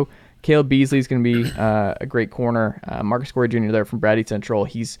hope so. Caleb Beasley is going to be a great corner. Marcus Gorey Jr. there from Brady Central.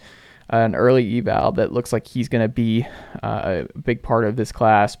 He's an early eval that looks like he's going to be a big part of this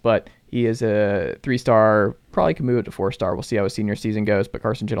class, but He is a 3-star, probably can move it to 4-star. We'll see how his senior season goes, but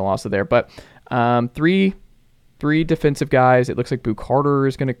Carson Gentle also there. But three defensive guys. It looks like Boo Carter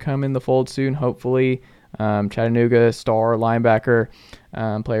is going to come in the fold soon, hopefully. Chattanooga star linebacker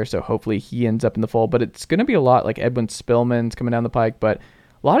player, so hopefully he ends up in the fold. But it's going to be a lot, like Edwin Spillman's coming down the pike, but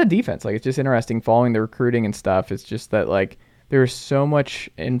a lot of defense. Like, it's just interesting following the recruiting and stuff. It's just that, like, there's so much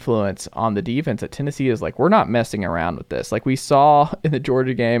influence on the defense that Tennessee is like, we're not messing around with this. Like we saw in the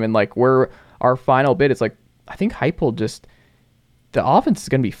Georgia game, and like we're our final bit. It's like, I think Heupel just, the offense is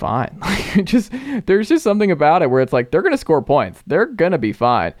going to be fine. Like there's just something about it where it's like, they're going to score points. They're going to be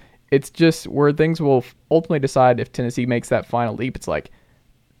fine. It's just where things will ultimately decide if Tennessee makes that final leap. It's like,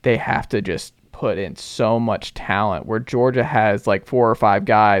 they have to just put in so much talent, where Georgia has like 4 or 5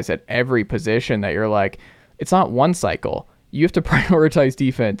 guys at every position that you're like, it's not one cycle. You have to prioritize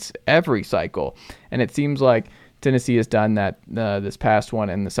defense every cycle. And it seems like Tennessee has done that this past one,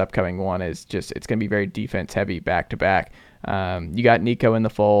 and this upcoming one is just, it's going to be very defense heavy back to back. You got Nico in the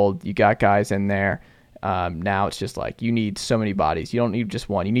fold. You got guys in there. Now it's just like, you need so many bodies. You don't need just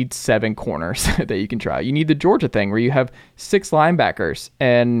one. You need 7 corners that you can try. You need the Georgia thing where you have 6 linebackers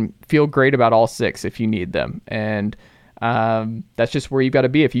and feel great about all 6 if you need them. And that's just where you've got to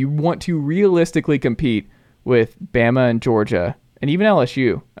be if you want to realistically compete with Bama and Georgia, and even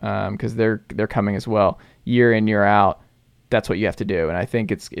LSU, because they're coming as well, year in, year out. That's what you have to do. And I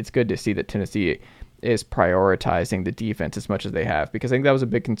think it's good to see that Tennessee is prioritizing the defense as much as they have, because I think that was a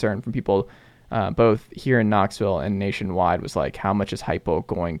big concern from people both here in Knoxville and nationwide, was like, how much is Heupel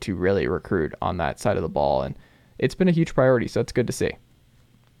going to really recruit on that side of the ball? And it's been a huge priority, so it's good to see.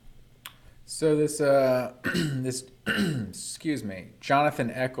 So this excuse me,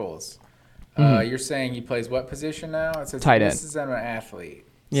 Jonathan Eccles. You're saying he plays what position now? It says tight end. This is an athlete.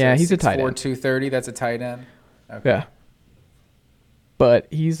 Yeah, so he's a tight 6'4", end. 230. That's a tight end. Okay. Yeah, but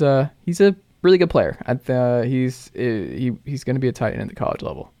he's a really good player. He's going to be a tight end at the college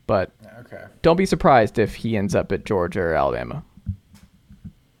level. But okay, don't be surprised if he ends up at Georgia or Alabama.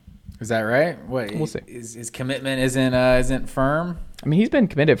 Is that right? What, we'll see. His commitment isn't firm. I mean, he's been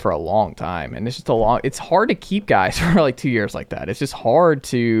committed for a long time, and it's hard to keep guys for like 2 years like that. It's just hard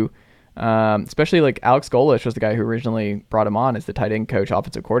to. Especially like Alex Golish was the guy who originally brought him on as the tight end coach,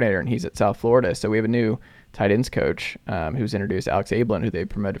 offensive coordinator, and he's at South Florida. So we have a new tight ends coach who's introduced Alex Ablin, who they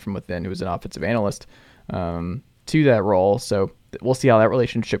promoted from within, who was an offensive analyst to that role. So we'll see how that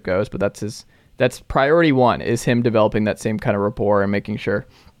relationship goes. But that's priority one, is him developing that same kind of rapport and making sure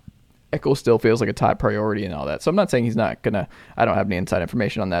Eccles still feels like a top priority and all that. So I'm not saying he's not gonna. I don't have any inside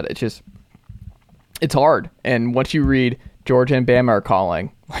information on that. It's just, it's hard. And once you read Georgia and Bama are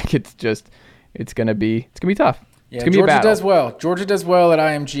calling, like it's gonna be tough. Yeah, it's gonna Georgia be a battle. does well. Georgia does well at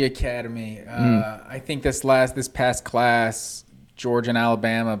IMG Academy. I think this past class, Georgia and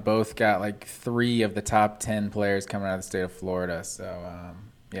Alabama both got like 3 of the top 10 players coming out of the state of Florida. So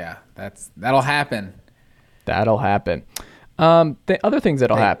yeah, that'll happen. That'll happen. The other things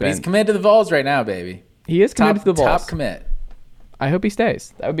that'll happen. He's committed to the Vols right now, baby. He is committed to the Vols. Top commit. I hope he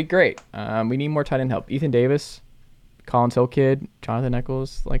stays. That would be great. We need more tight end help. Ethan Davis, Collins Hill kid, Jonathan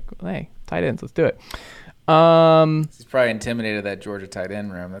Eccles, like, hey, tight ends, let's do it. He's probably intimidated that Georgia tight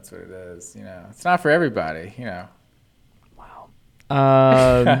end room. That's what it is. You know, it's not for everybody. You know. Wow.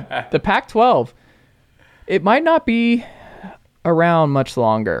 The Pac-12, it might not be around much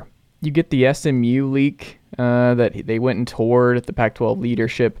longer. You get the SMU leak that they went and toured. The Pac-12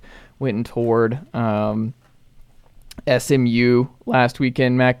 leadership went and toured SMU last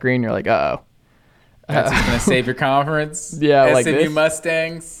weekend. Matt Green, you're like, uh-oh. That's going to save your conference. Yeah, SMU like this.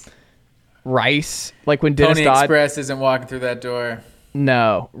 Mustangs. Rice, like when Dennis Pony Dodd. Express isn't walking through that door.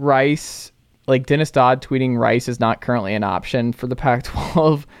 No, Rice, like Dennis Dodd tweeting Rice is not currently an option for the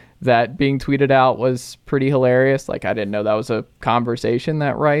Pac-12. That being tweeted out was pretty hilarious. Like, I didn't know that was a conversation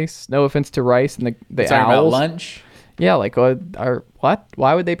that Rice. No offense to Rice and the talking Owls. about lunch. Yeah, like what?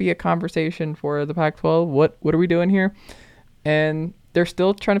 Why would they be a conversation for the Pac-12? What are we doing here? And they're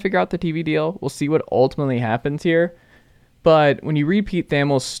still trying to figure out the TV deal. We'll see what ultimately happens here. But when you read Pete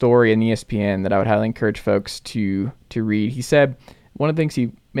Thamel's story in ESPN that I would highly encourage folks to read, he said one of the things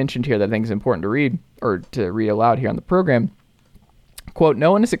he mentioned here that I think is important to read, or to read aloud here on the program, quote,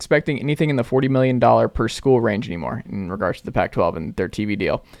 no one is expecting anything in the $40 million per school range anymore in regards to the Pac-12 and their TV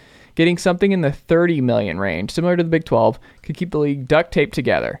deal. Getting something in the $30 million range, similar to the Big 12, could keep the league duct taped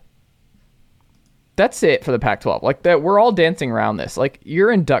together. That's it for the Pac-12. Like, that, we're all dancing around this. Like,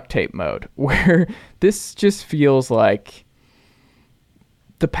 you're in duct tape mode, where this just feels like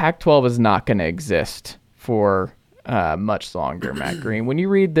the Pac-12 is not going to exist for much longer, Matt Green. When you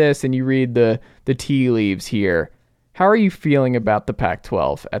read this and you read the tea leaves here, How are you feeling about the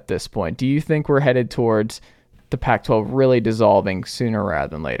Pac-12 at this point? Do you think we're headed towards the Pac-12 really dissolving sooner rather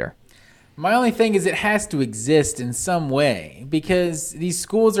than later? My only thing is it has to exist in some way because these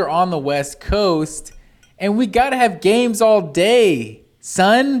schools are on the West Coast and we got to have games all day,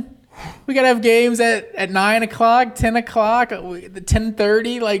 son. We got to have games at 9 o'clock, 10 o'clock,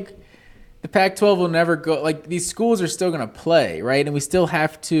 10:30. Like, the Pac-12 will never go. Like, these schools are still going to play, right? And we still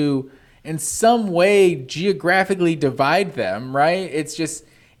have to, in some way, geographically divide them, right? It's just,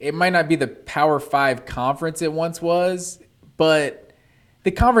 it might not be the Power 5 conference it once was, but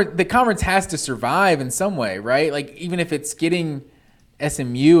the conference has to survive in some way, right? Like, even if it's getting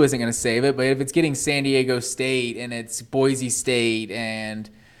SMU isn't going to save it, but if it's getting San Diego State and it's Boise State and,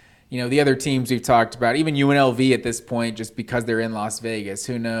 you know, the other teams we've talked about, even UNLV at this point, just because they're in Las Vegas,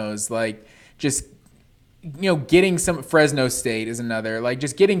 who knows? Like, just, you know, getting some, Fresno State is another, like,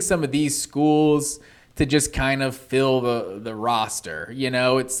 just getting some of these schools to just kind of fill the roster. You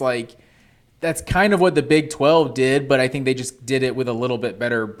know, it's like, that's kind of what the Big 12 did, but I think they just did it with a little bit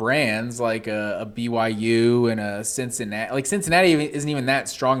better brands, like a BYU and a Cincinnati. Like, Cincinnati isn't even that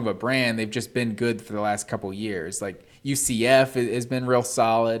strong of a brand. They've just been good for the last couple years. Like, UCF has been real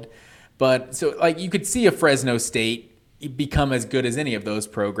solid. But so, like, you could see a Fresno State become as good as any of those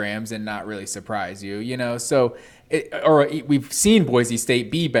programs and not really surprise you, you know? So, we've seen Boise State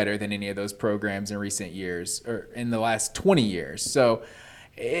be better than any of those programs in recent years or in the last 20 years. So,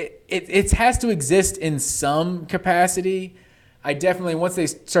 it has to exist in some capacity. I definitely, once they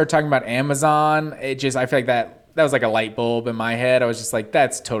start talking about Amazon, I feel like that was like a light bulb in my head. I was just like,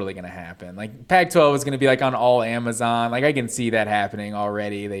 that's totally going to happen. Like, Pac-12 is going to be like on all Amazon. Like, I can see that happening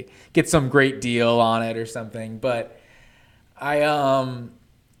already. They get some great deal on it or something. But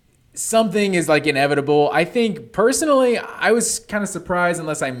something is like inevitable. I think personally, I was kind of surprised,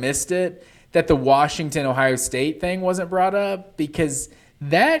 unless I missed it, that the Washington-Ohio State thing wasn't brought up, because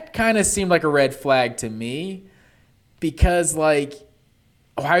that kind of seemed like a red flag to me, because, like,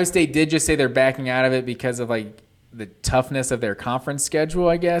 Ohio State did just say they're backing out of it because of, like, the toughness of their conference schedule,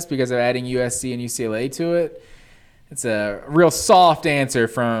 I guess, because of adding USC and UCLA to it. It's a real soft answer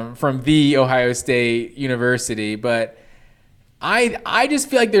from the Ohio State University, but I just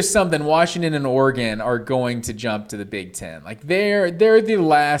feel like there's something. Washington and Oregon are going to jump to the Big Ten. Like, they're the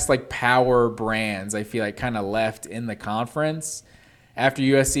last, like, power brands, I feel like, kind of left in the conference. After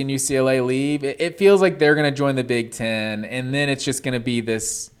USC and UCLA leave, it feels like they're going to join the Big Ten, and then it's just going to be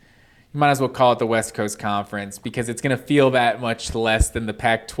this, you might as well call it the West Coast Conference, because it's going to feel that much less than the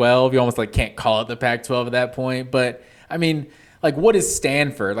Pac-12. You almost, like, can't call it the Pac-12 at that point. But, I mean, like, what is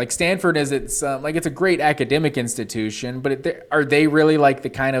Stanford? Like, Stanford is, it's a great academic institution, but are they really, like, the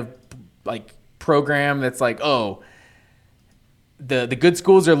kind of, like, program that's like, oh, the good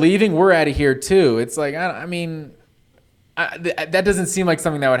schools are leaving, we're out of here too. It's like, I mean, that doesn't seem like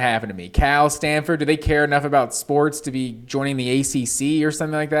something that would happen to me. Cal, Stanford, do they care enough about sports to be joining the ACC or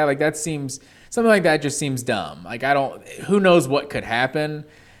something like that? Like, something like that just seems dumb. Like, who knows what could happen?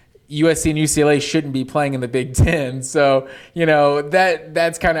 USC and UCLA shouldn't be playing in the Big Ten. So, you know,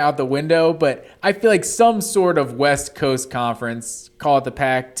 that's kind of out the window. But I feel like some sort of West Coast conference, call it the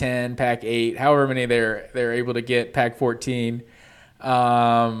Pac-10, Pac-8, however many they're able to get, Pac-14,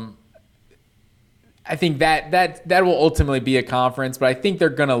 I think that will ultimately be a conference, but I think they're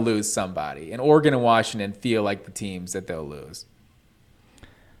going to lose somebody. And Oregon and Washington feel like the teams that they'll lose.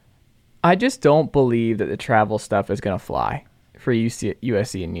 I just don't believe that the travel stuff is going to fly for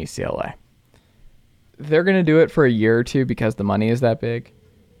USC and UCLA. They're going to do it for a year or two because the money is that big,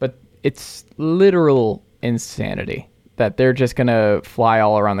 but it's literal insanity that they're just going to fly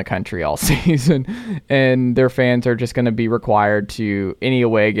all around the country all season, and their fans are just going to be required to, any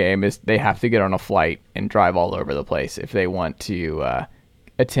away game, is they have to get on a flight and drive all over the place if they want to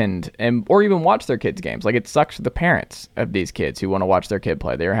attend or even watch their kids' games. Like, it sucks for the parents of these kids who want to watch their kid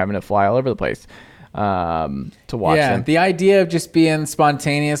play. They're having to fly all over the place to watch them. The idea of just being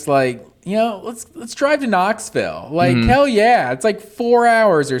spontaneous, like, you know, let's drive to Knoxville. Like, hell yeah, it's like 4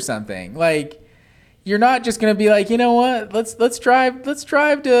 hours or something. Like, you're not just going to be like, you know what? Let's drive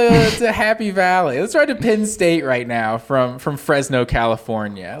to Happy Valley. Let's drive to Penn State right now from Fresno,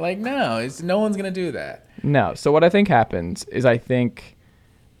 California. Like, no one's going to do that. No. So what I think happens is I think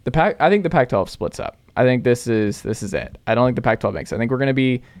the Pac-12 splits up. I think this is it. I don't think the Pac-12 makes it. I think we're going to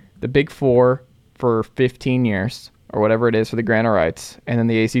be the Big Four for 15 years or whatever it is for the grant of rights, and then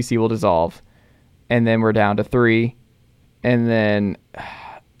the ACC will dissolve, and then we're down to 3, and then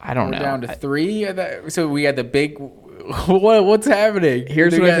I don't know. We're down to 3? So we had the big... What's happening?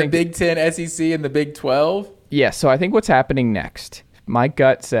 Here's what I think. Big 10, SEC, and the Big 12? Yeah, so I think what's happening next, my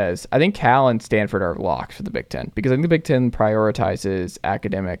gut says I think Cal and Stanford are locks for the Big Ten, because I think the Big Ten prioritizes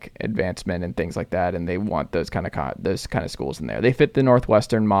academic advancement and things like that, and they want those kind of schools in there. They fit the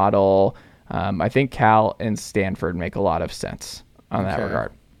Northwestern model. I think Cal and Stanford make a lot of sense on that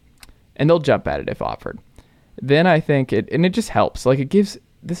regard, and they'll jump at it if offered. Then I think it just helps. Like, it gives.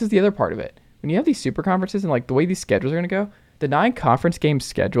 This is the other part of it. When you have these super conferences and like the way these schedules are going to go, the 9 conference game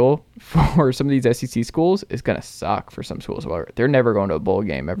schedule for some of these SEC schools is going to suck for some schools. They're never going to a bowl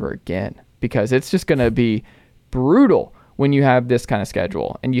game ever again, because it's just going to be brutal when you have this kind of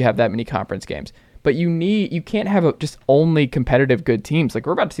schedule and you have that many conference games. But you can't have just only competitive good teams. Like,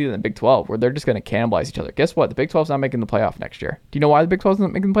 we're about to see that in the Big 12, where they're just going to cannibalize each other. Guess what? The Big 12's not making the playoff next year. Do you know why the Big 12's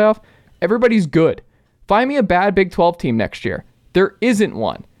not making the playoff? Everybody's good. Find me a bad Big 12 team next year. There isn't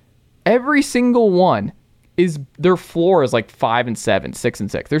one. Every single one is, their floor is like 5-7,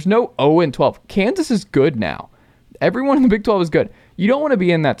 6-6. There's no 0-12. Kansas is good now. Everyone in the Big 12 is good. You don't want to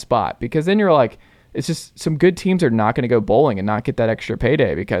be in that spot, because then you're like, it's just some good teams are not going to go bowling and not get that extra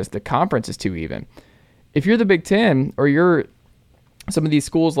payday because the conference is too even. If you're the Big Ten, or you're some of these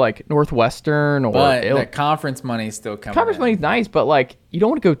schools like Northwestern, or the conference money is still coming. Conference money's nice, but like, you don't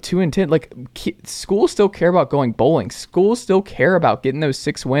want to go 2-10. Like, schools still care about going bowling. Schools still care about getting those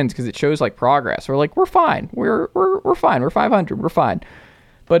 6 wins, because it shows like progress. We're like, we're fine. We're fine. We're 500. We're fine.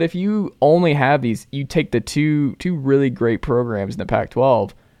 But if you only have these, you take the two really great programs in the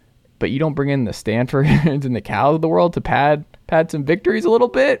Pac-12, but you don't bring in the Stanfords and the Cal of the world to pad some victories a little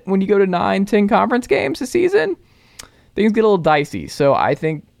bit when you go to 9-10 conference games a season, things get a little dicey. So I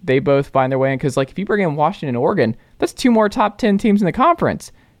think they both find their way in, because like, if you bring in Washington and Oregon, that's 2 more top 10 teams in the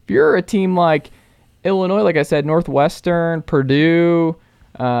conference. If you're a team like Illinois, like I said, Northwestern, Purdue,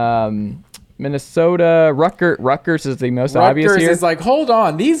 Minnesota, Rutgers is the most obvious here. Rutgers is like, hold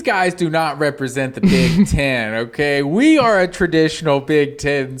on, these guys do not represent the Big Ten, okay? We are a traditional Big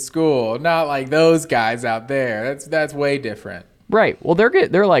Ten school, not like those guys out there. That's way different. Right. Well,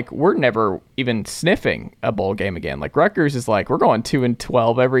 they're like, we're never even sniffing a bowl game again. Like, Rutgers is like, we're going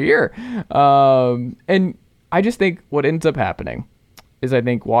 2-12 every year. And I just think what ends up happening is, I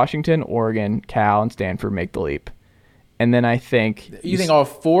think Washington, Oregon, Cal, and Stanford make the leap. And then I think... You think all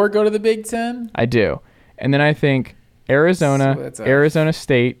 4 go to the Big Ten? I do. And then I think Arizona, Arizona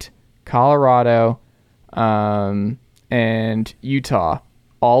State, Colorado, and Utah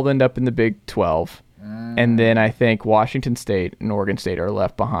all end up in the Big 12. And then I think Washington State and Oregon State are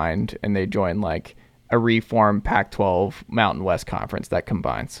left behind, and they join like a reformed Pac-12 Mountain West Conference that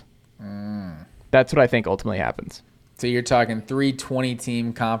combines. That's what I think ultimately happens. So you're talking 3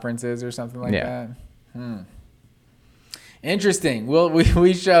 20-team conferences or something like that? Interesting. Well,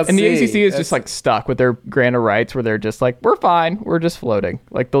 we shall see. And the ACC is just like stuck with their grant of rights, where they're just like, we're fine. We're just floating.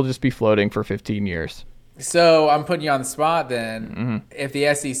 Like, they'll just be floating for 15 years. So I'm putting you on the spot then. If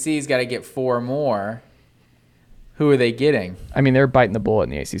the SEC's got to get 4 more, who are they getting? I mean, they're biting the bullet in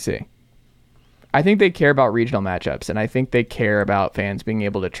the ACC. I think they care about regional matchups, and I think they care about fans being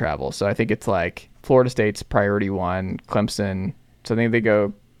able to travel. So I think it's like Florida State's priority 1, Clemson. So I think they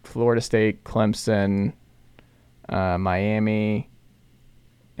go Florida State, Clemson, Miami,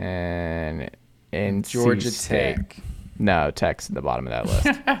 and Georgia State. Tech. No, Tech's at the bottom of that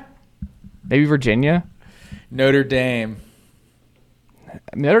list. Maybe Virginia? Notre Dame.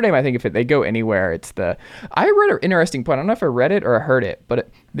 Notre Dame, I think if they go anywhere, it's the... I read an interesting point. I don't know if I read it or I heard it, but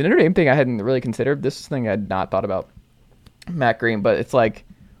the Notre Dame thing I hadn't really considered. This is something I had not thought about, Matt Green, but it's like,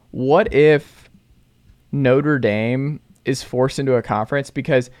 what if Notre Dame is forced into a conference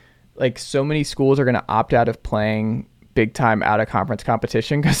because like so many schools are going to opt out of playing big time out of conference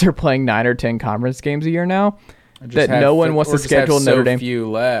competition because they're playing 9 or 10 conference games a year now? That no one wants to schedule Notre Dame. Few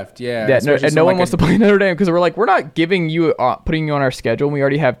left, yeah. And no one wants to play Notre Dame because we're like, we're not giving you putting you on our schedule. And we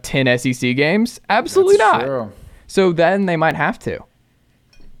already have 10 SEC games. Absolutely not. True. So then they might have to.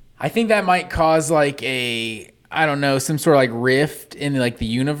 I think that might cause like I don't know, some sort of like rift in like the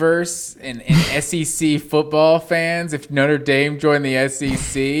universe and SEC football fans. If Notre Dame joined the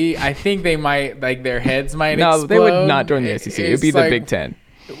SEC, I think they might like their heads might explode. No, they would not join the SEC. It would be like, the Big Ten.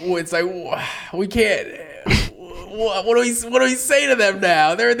 It's like we can't. What do we say to them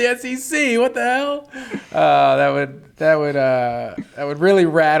now? They're in the SEC. What the hell? That would really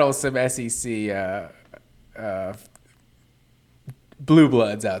rattle some SEC blue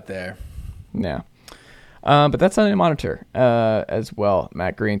bloods out there. Yeah. But that's something to monitor as well,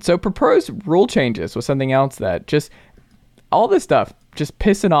 Matt Green. So proposed rule changes was something else that just all this stuff just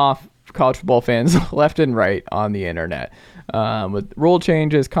pissing off college football fans left and right on the internet with rule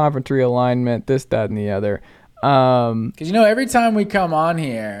changes, conference realignment, this, that, and the other. Because every time we come on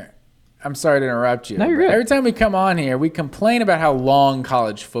here, I'm sorry to interrupt you. No, you're good. Every time we come on here, we complain about how long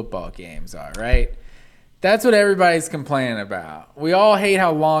college football games are, right? That's what everybody's complaining about. We all hate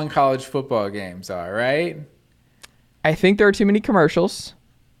how long college football games are, right? I think there are too many commercials.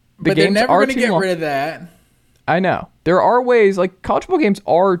 But they're never going to get rid of that. I know. There are ways, like college football games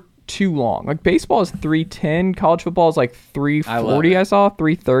are too long. Like baseball is 3:10, college football is like 3:40. I saw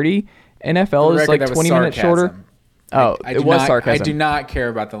 3:30. NFL is like 20 minutes shorter. Oh, it was sarcasm. I do not care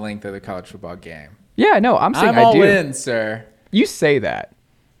about the length of the college football game. Yeah, no, I'm saying I do. I'm all in, sir. You say that,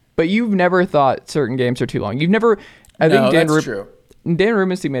 but you've never thought certain games are too long. You've never. That's true. Dan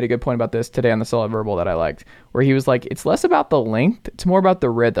Rubenstein made a good point about this today on the Solid Verbal that I liked, where he was like, it's less about the length, it's more about the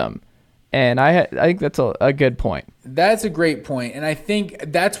rhythm. And I think that's a good point. That's a great point. And I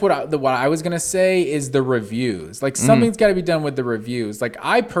think that's what I was going to say is the reviews. Like something's got to be done with the reviews. Like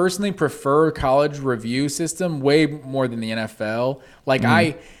I personally prefer college review system way more than the NFL. Like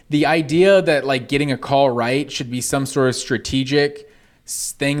the idea that like getting a call right should be some sort of strategic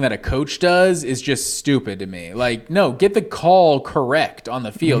thing that a coach does is just stupid to me. Like, no, get the call correct on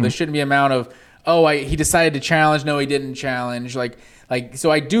the field. There shouldn't be an amount of, he decided to challenge. No, he didn't challenge. Like,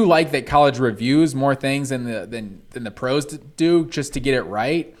 so I do like that college reviews more things than the pros do just to get it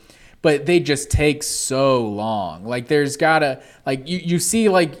right, but they just take so long. Like there's gotta, like you see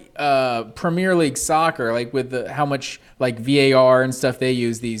like Premier League soccer, like with how much like VAR and stuff they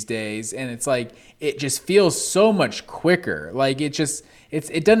use these days, and it's like it just feels so much quicker. Like it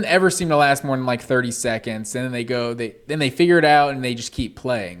doesn't ever seem to last more than like 30 seconds, and then they figure it out and they just keep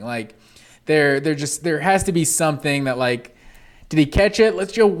playing. Like there has to be something that like, did he catch it?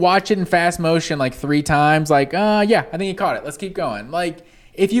 Let's go watch it in fast motion like 3 times. Like, yeah, I think he caught it. Let's keep going. Like,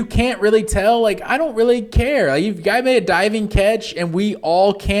 if you can't really tell, like, I don't really care. Like, if a guy made a diving catch and we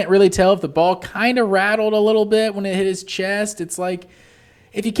all can't really tell if the ball kind of rattled a little bit when it hit his chest, it's like,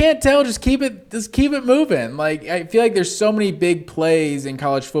 if you can't tell, just keep it moving. Like, I feel like there's so many big plays in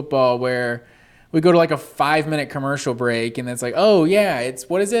college football where we go to like a 5-minute commercial break and it's like, oh yeah,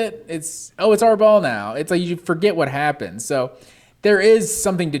 what is it? It's our ball now. It's like you forget what happened. So there is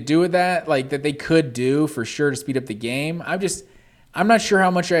something to do with that, like that they could do for sure to speed up the game. I'm not sure how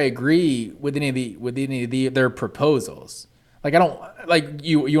much I agree with any of their proposals. Like I don't like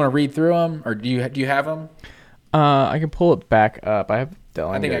you want to read through them, or do you have them? I can pull it back up. I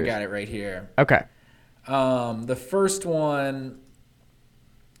think I got it right here. Okay. The first one,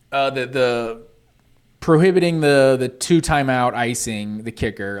 the prohibiting the 2 timeout icing the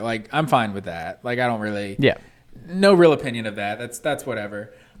kicker. Like I'm fine with that. Like I don't really. Yeah. No real opinion of that. That's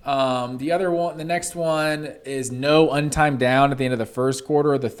whatever. The next one is no untimed down at the end of the first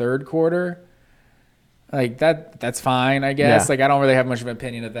quarter or the third quarter. Like that's fine, I guess. Yeah. Like I don't really have much of an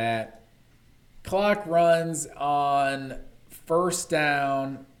opinion of that. Clock runs on first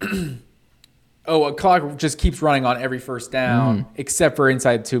down. A clock just keeps running on every first down except for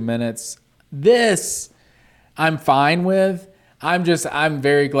inside 2 minutes. This I'm fine with. I'm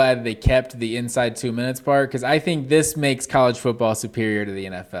very glad that they kept the inside 2 minutes part, because I think this makes college football superior to the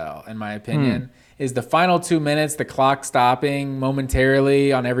NFL, in my opinion. Is the final 2 minutes, the clock stopping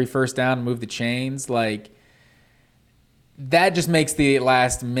momentarily on every first down and move the chains, like that just makes the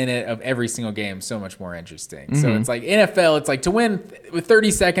last minute of every single game so much more interesting. So it's like NFL, it's like to win with 30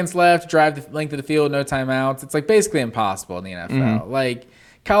 seconds left, drive the length of the field, no timeouts. It's like basically impossible in the NFL. Like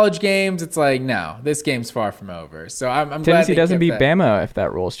college games, it's like, no, this game's far from over. So I'm glad Tennessee doesn't beat Bama if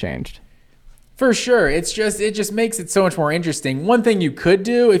that rule's changed. For sure. It just makes it so much more interesting. One thing you could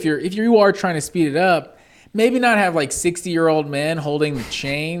do if you are trying to speed it up, maybe not have like 60-year-old men holding the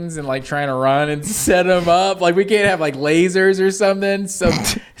chains and like trying to run and set them up. Like we can't have like lasers or something. Some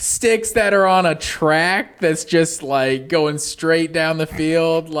sticks that are on a track that's just like going straight down the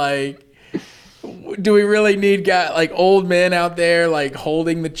field. Like, do we really need like old men out there like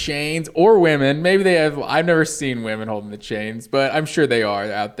holding the chains, or women? Maybe they have. I've never seen women holding the chains, but I'm sure they are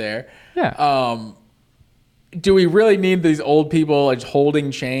out there. Yeah. Do we really need these old people like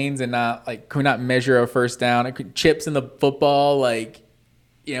holding chains and not like, can we not measure a first down? Chips in the football, like,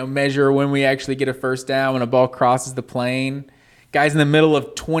 measure when we actually get a first down when a ball crosses the plane. Guys in the middle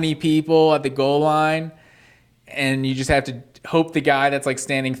of 20 people at the goal line, and you just have to hope the guy that's like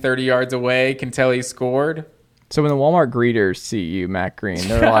standing 30 yards away can tell he scored. So when the Walmart greeters see you, Matt Green,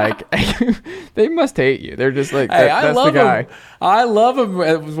 they're like, they must hate you. They're just like, that's the guy. I love them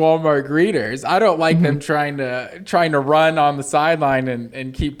as Walmart greeters. I don't like them trying to run on the sideline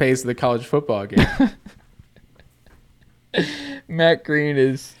and keep pace with the college football game. Matt Green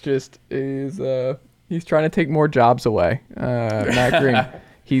he's trying to take more jobs away. Matt Green,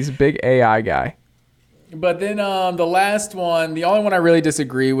 he's a big AI guy. But then the last one, the only one I really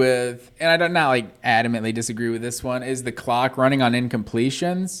disagree with, and I don't not like adamantly disagree with this one, is the clock running on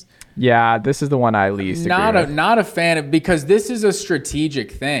incompletions. Yeah, this is the one I least agree with. Not a fan of, because this is a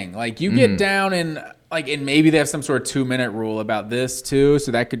strategic thing. Like you get down in and maybe they have some sort of 2-minute rule about this too,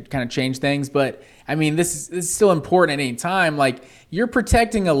 so that could kind of change things. But I mean, this is still important at any time. Like you're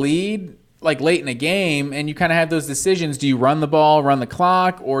protecting a lead like late in a game, and you kind of have those decisions. Do you run the ball, run the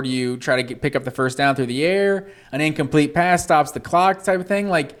clock, or do you try to pick up the first down through the air? An incomplete pass stops the clock type of thing.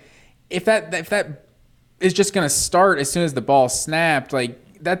 Like if that is just going to start as soon as the ball snapped, like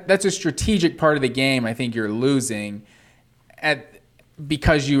that's a strategic part of the game. I think you're losing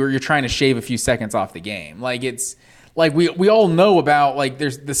because you're trying to shave a few seconds off the game. Like it's like we all know about, like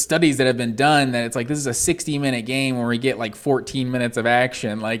there's the studies that have been done that it's like this is a 60-minute game where we get like 14 minutes of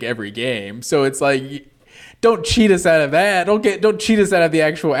action like every game. So it's like, don't cheat us out of that. Don't cheat us out of the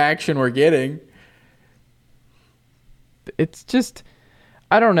actual action we're getting. It's just,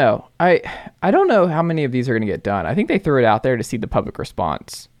 I don't know. I don't know how many of these are going to get done. I think they threw it out there to see the public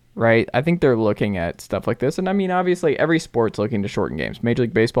response, right? I think they're looking at stuff like this. And I mean, obviously every sport's looking to shorten games. Major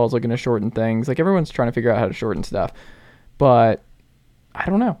League Baseball is looking to shorten things. Like everyone's trying to figure out how to shorten stuff. But I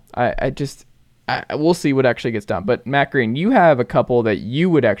don't know. We'll see what actually gets done. But Matt Green, you have a couple that you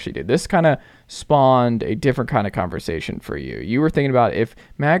would actually do. This kind of spawned a different kind of conversation for you. You were thinking about if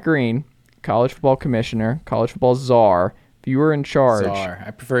Matt Green, college football commissioner, college football czar, if you were in charge. Czar. I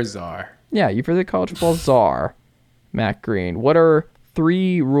prefer czar. Yeah, you prefer the college football czar, Matt Green. What are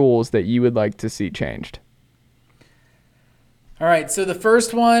 3 rules that you would like to see changed? All right, so the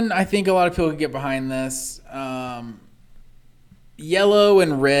first one, I think a lot of people could get behind this. Yellow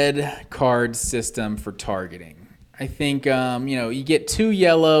and red card system for targeting. I think, you get 2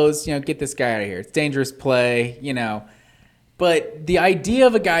 yellows, get this guy out of here. It's dangerous play, But the idea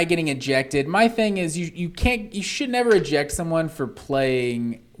of a guy getting ejected, my thing is you should never eject someone for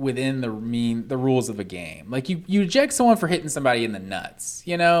playing within the rules of a game. Like you eject someone for hitting somebody in the nuts,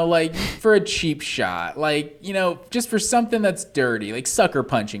 like for a cheap shot, like, just for something that's dirty, like sucker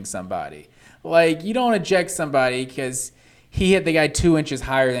punching somebody. Like you don't eject somebody because he hit the guy 2 inches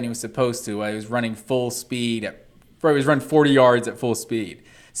higher than he was supposed to while he was running full speed. He was running 40 yards at full speed.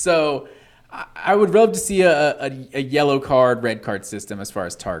 So I would love to see a yellow card, red card system as far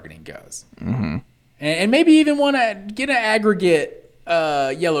as targeting goes. Mm-hmm. And maybe even want to get an aggregate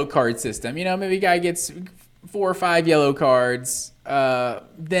yellow card system. Maybe a guy gets 4 or 5 yellow cards.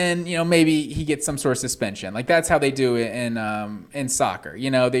 Then, maybe he gets some sort of suspension. Like that's how they do it in soccer.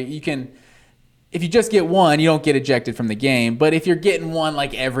 You can, if you just get 1, you don't get ejected from the game. But if you're getting 1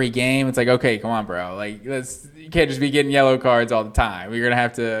 like every game, it's like, okay, come on, bro. Like you can't just be getting yellow cards all the time. You're gonna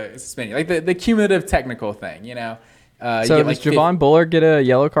have to suspend you. Like the cumulative technical thing, So does Javon Bullard get a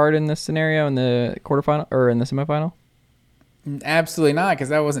yellow card in this scenario in the quarterfinal or in the semifinal? Absolutely not, because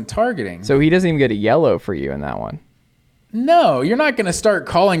that wasn't targeting. So he doesn't even get a yellow for you in that one. No, you're not going to start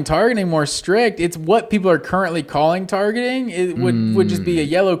calling targeting more strict. It's what people are currently calling targeting. It would just be a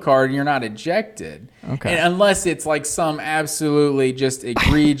yellow card and you're not ejected. Okay. And unless it's like some absolutely just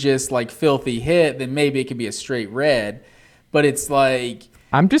egregious, like filthy hit, then maybe it could be a straight red. But it's like...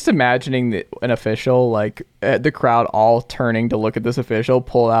 I'm just imagining an official, like the crowd all turning to look at this official,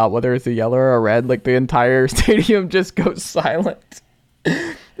 pull out whether it's a yellow or a red, like the entire stadium just goes silent.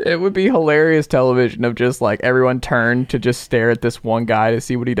 It would be hilarious television of just like everyone turned to just stare at this one guy to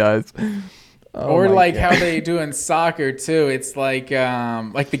see what he does. Or like how they do in soccer too. It's like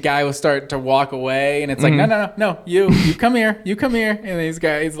the guy will start to walk away and it's like, no, you come here. And these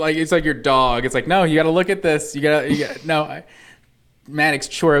guys, like, it's like your dog. It's like, no, you got to look at this. Maddox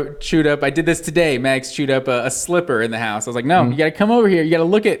chewed up. I did this today. Maddox chewed up a slipper in the house. I was like, no, you got to come over here. You got to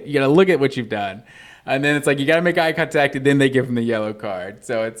look at what you've done. And then it's like you got to make eye contact, and then they give them the yellow card.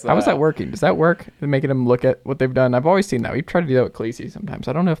 So it's how is that working? Does that work? Making them look at what they've done. I've always seen that. We've tried to do that with Khaleesi sometimes.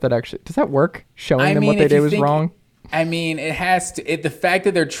 I don't know if that actually does that work. Showing them what they did was wrong. I mean, it has to. The fact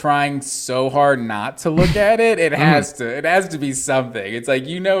that they're trying so hard not to look at it, it has to. It has to be something. It's like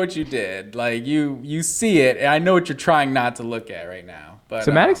you know what you did. Like you see it, and I know what you're trying not to look at right now. But,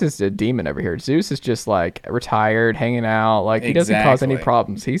 so Maddox is a demon over here. Zeus is just like retired, hanging out. Like he doesn't cause any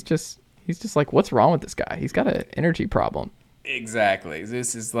problems. He's just like, what's wrong with this guy? He's got an energy problem. Exactly.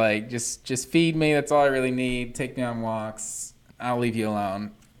 This is like, just feed me. That's all I really need. Take me on walks. I'll leave you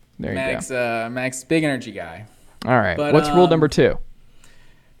alone. There you go. Max, big energy guy. All right. But, what's rule number 2?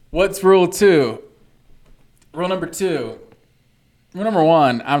 What's rule 2? Rule number 2. Rule number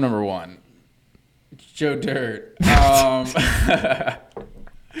 1. I'm number 1. Joe Dirt.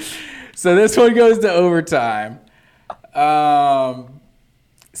 So this one goes to overtime.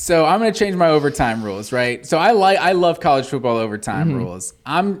 So I'm going to change my overtime rules, right? So I love college football overtime rules.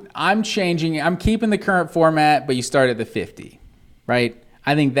 I'm changing. I'm keeping the current format, but you start at the 50, right?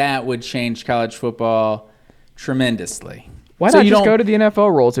 I think that would change college football tremendously. Why not just go to the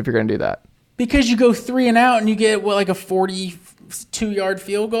NFL rules if you're going to do that? Because you go 3 and out and you get like a 42-yard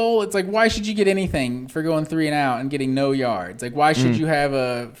field goal. It's like, why should you get anything for going 3 and out and getting no yards? Like, why should you have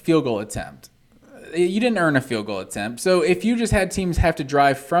a field goal attempt? You didn't earn a field goal attempt. So if you just had teams have to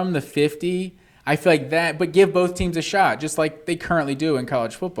drive from the 50, I feel like that, but give both teams a shot, just like they currently do in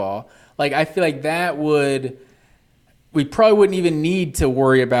college football. Like, I feel like that we probably wouldn't even need to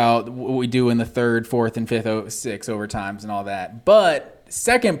worry about what we do in the 3rd, 4th, and 5th, 6th overtimes and all that. But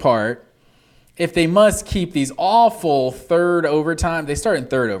second part, if they must keep these awful 3rd overtime, they start in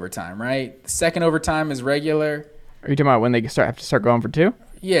 3rd overtime, right? 2nd overtime is regular. Are you talking about when they have to start going for 2?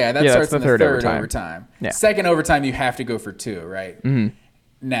 Yeah, that starts in the 3rd overtime. Yeah. 2nd overtime, you have to go for 2, right? Mm-hmm.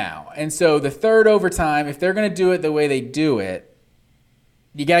 Now. And so the 3rd overtime, if they're going to do it the way they do it,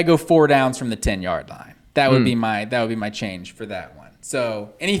 you got to go 4 downs from the 10-yard line. That would be my change for that one.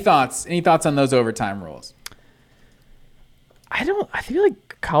 So, any thoughts on those overtime rules? I feel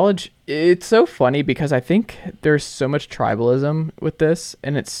like college, it's so funny because I think there's so much tribalism with this,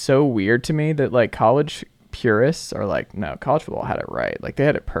 and it's so weird to me that like college purists are like, no, college football had it right. Like they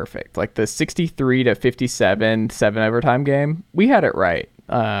had it perfect. Like the 63-57 7 overtime game, we had it right.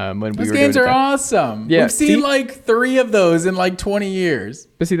 When those games are awesome. Yeah, we've seen like 3 of those in like 20 years.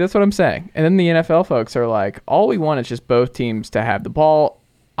 But see, that's what I'm saying. And then the NFL folks are like, all we want is just both teams to have the ball.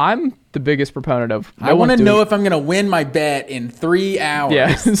 I'm the biggest proponent of. I want to know if I'm going to win my bet in 3 hours.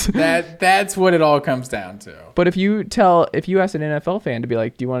 Yes. That's what it all comes down to. But if you ask an NFL fan to be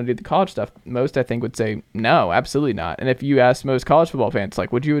like, do you want to do the college stuff? Most I think would say no, absolutely not. And if you ask most college football fans,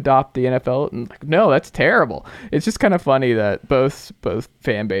 like, would you adopt the NFL? And like, no, that's terrible. It's just kind of funny that both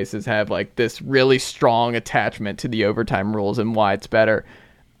fan bases have like this really strong attachment to the overtime rules and why it's better.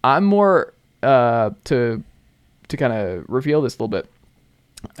 I'm more to kind of reveal this a little bit.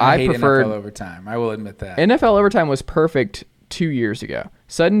 I preferred NFL overtime. I will admit that. NFL overtime was perfect 2 years ago.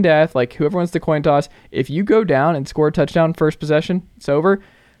 Sudden death, like whoever wins the coin toss, if you go down and score a touchdown first possession, it's over.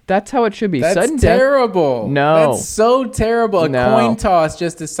 That's how it should be. That's Sudden terrible. Death, no. That's so terrible. A coin toss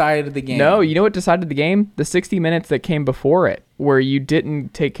just decided the game. No, you know what decided the game? The 60 minutes that came before it, where you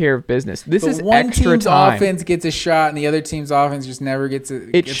didn't take care of business. This is one extra team's time. Offense gets a shot, and the other team's offense just never gets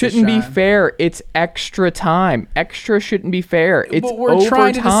a. It shouldn't be fair. It's extra time. Extra shouldn't be fair. It's but we're overtime.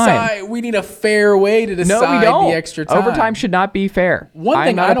 Trying to decide. We need a fair way to decide no, we don't. The extra time. Overtime should not be fair. One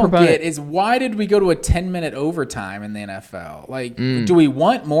thing I don't get is why did we go to a 10-minute overtime in the NFL? Like, do we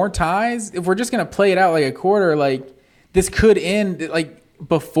want more ties? If we're just gonna play it out like a quarter, like this could end like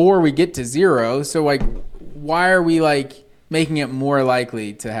before we get to 0. So like, why are we like making it more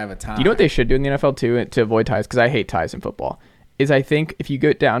likely to have a tie? You know what they should do in the NFL too to avoid ties, because I hate ties in football, is I think if you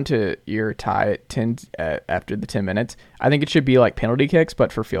get down to your tie at 10 after the 10 minutes, I think it should be like penalty kicks,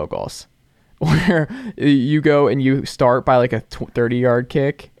 but for field goals, where you go and you start by like a 30-yard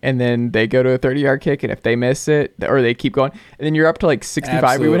kick, and then they go to a 30-yard kick, and if they miss it or they keep going, and then you're up to like 65,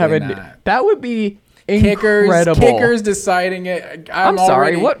 absolutely we would have not. That would be incredible. Kickers deciding it. I'm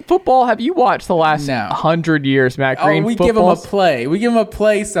sorry. What football have you watched the last 100 years, Matt Green? We give them a play. We give them a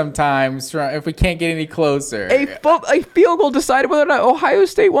play sometimes if we can't get any closer. A field goal decided whether or not Ohio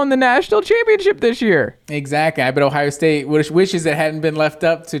State won the national championship this year. Exactly. I bet Ohio State wishes it hadn't been left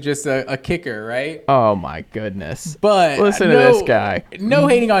up to just a kicker, right? Oh my goodness. But listen to this guy. No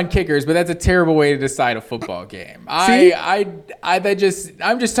hating on kickers, but that's a terrible way to decide a football game. I'm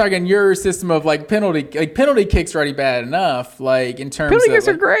just talking your system of like penalty kicks are already bad enough. Like in terms penalty of kicks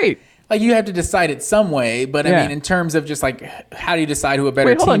are great. Like you have to decide it some way, but I mean in terms of just like how do you decide who a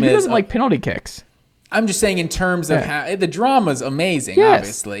better team on. is? Who doesn't like penalty kicks? I'm just saying in terms of how the drama's amazing,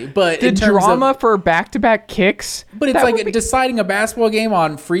 obviously, but the in terms drama for back-to-back kicks. But it's like deciding a basketball game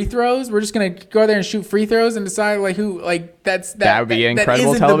on free throws. We're just gonna go there and shoot free throws and decide like who like that would be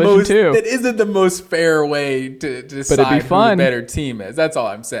incredible television too. That isn't the most fair way to decide who a better team is. That's all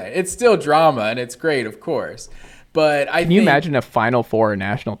I'm saying. It's still drama and it's great, of course. But can you imagine a Final Four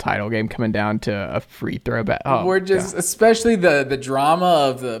national title game coming down to a free throw bet? Oh, we're just, especially the drama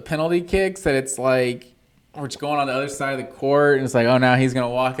of the penalty kicks, that it's like we're just going on the other side of the court, and it's like, oh, now he's gonna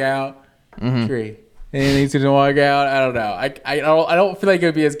walk out, and he's gonna walk out. I don't know. I don't feel like it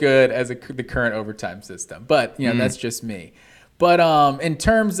would be as good as the current overtime system. But that's just me. But in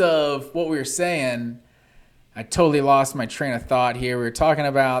terms of what we were saying, I totally lost my train of thought here. We were talking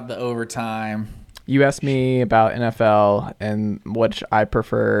about the overtime. You asked me about NFL and which I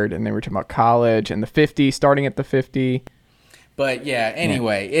preferred, and then we were talking about college and the 50, starting at the 50. But yeah,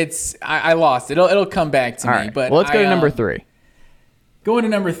 anyway, I lost. It'll come back to All me. right. But Well, let's go to number 3. Going to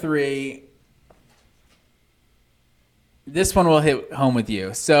number 3. This one will hit home with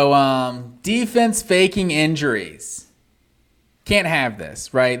you. So, defense faking injuries. Can't have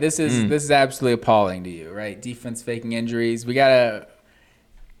this, right? This is absolutely appalling to you, right? Defense faking injuries. We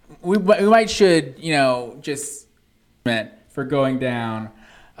should just meant for going down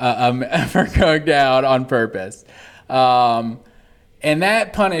on purpose. And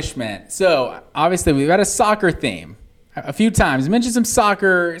that punishment. So obviously we've got a soccer theme a few times. I mentioned some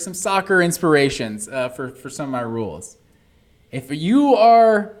soccer inspirations for some of my rules. If you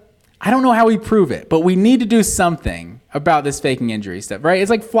are, I don't know how we prove it, but we need to do something about this faking injury stuff, right?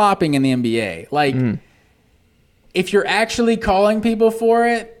 It's like flopping in the NBA. Like, if you're actually calling people for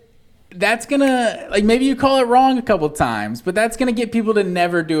it, that's gonna, like, maybe you call it wrong a couple times, but that's gonna get people to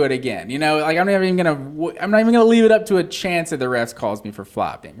never do it again. Like, I'm not even gonna leave it up to a chance that the refs calls me for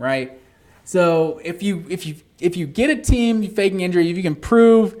flopping, right? So if you get a team faking injury, if you can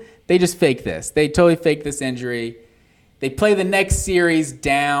prove they just fake this, they totally fake this injury. They play the next series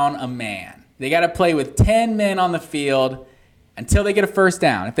down a man. They got to play with 10 men on the field until they get a first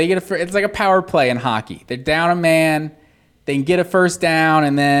down. If they get it's like a power play in hockey. They're down a man, they can get a first down,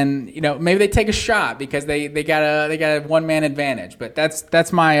 and then maybe they take a shot because they got a one-man advantage. But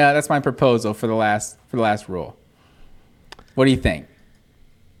that's my proposal for the last rule. What do you think?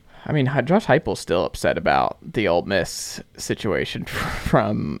 I mean, Josh Heupel's still upset about the Ole Miss situation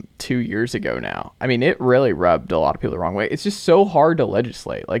from 2 years ago now. I mean, it really rubbed a lot of people the wrong way. It's just so hard to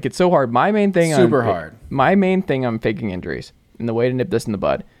legislate. Like, it's so hard. My main thing on faking injuries, and the way to nip this in the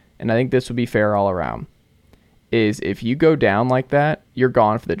bud, and I think this would be fair all around, is if you go down like that, you're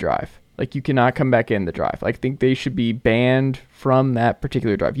gone for the drive. Like, you cannot come back in the drive. Like, I think they should be banned from that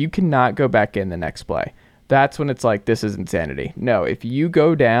particular drive. You cannot go back in the next play. That's when it's like, this is insanity. No, if you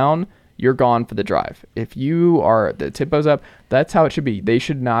go down, you're gone for the drive. If the tempo's up, that's how it should be. They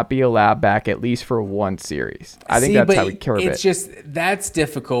should not be allowed back at least for one series. I think that's how we curb it. It's just, that's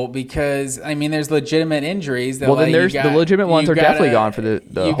difficult because, I mean, there's legitimate injuries. That, well, then the legitimate ones are definitely gone for the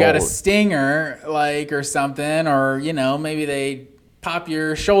you got a stinger, like, or something, or, maybe they pop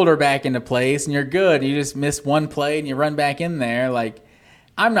your shoulder back into place and you're good. You just miss one play and you run back in there, like,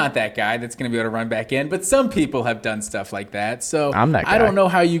 I'm not that guy that's going to be able to run back in, but some people have done stuff like that. So I'm that guy. I don't know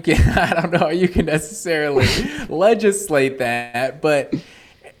how you can necessarily legislate that, but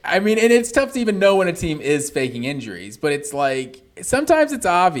I mean, and it's tough to even know when a team is faking injuries, but it's like sometimes it's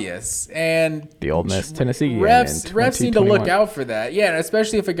obvious, and the Ole Miss Tennessee refs need to look out for that. Yeah, and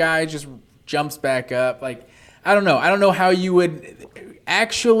especially if a guy just jumps back up. Like, I don't know how you would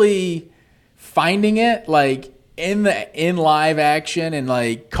actually finding it, like, in live action and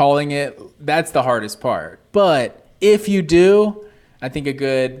like calling it, that's the hardest part. But if you do, I think a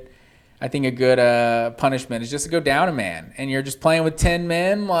good punishment is just to go down a man and you're just playing with 10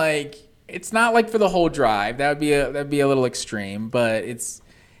 men. Like, it's not like for the whole drive. That'd be a little extreme, but it's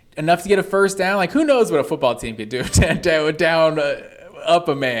enough to get a first down. Like, who knows what a football team could do down up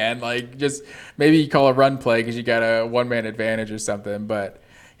a man? Like, just maybe you call a run play because you got a one-man advantage or something. But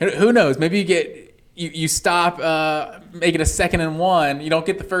who knows? Maybe you stop make it a 2nd and 1. You don't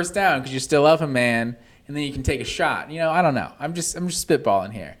get the first down because you're still up a man, and then you can take a shot. I don't know. I'm just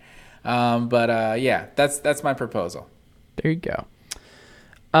spitballing here. But yeah, that's my proposal. There you go.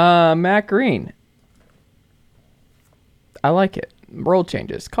 Matt Green. I like it. Rule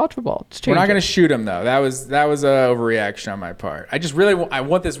changes. College football. We're not going to shoot him though. That was an overreaction on my part. I just really I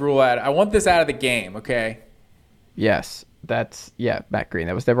want this rule out. I want this out of the game. Okay. Yes. Matt Green.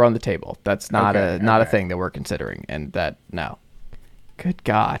 That was never on the table. That's not a thing that we're considering. And no. Good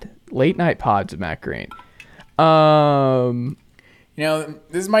God. Late night pods with Matt Green.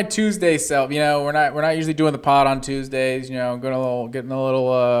 This is my Tuesday self. We're not usually doing the pod on Tuesdays. I'm getting a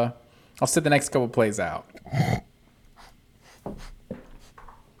little. I'll sit the next couple plays out.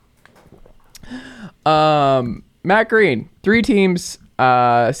 Matt Green, 3 teams,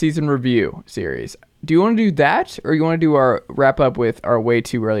 season review series. Do you want to do that, or you want to do our wrap up with our way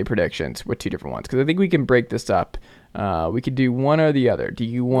too early predictions with 2 different ones? Because I think we can break this up. We could do one or the other. Do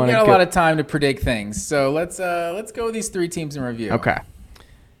you want to? We got a lot of time to predict things, so let's go with these 3 teams in review. Okay.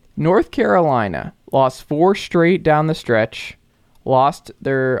 North Carolina lost 4 straight down the stretch. Lost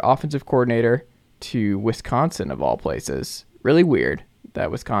their offensive coordinator to Wisconsin of all places. Really weird that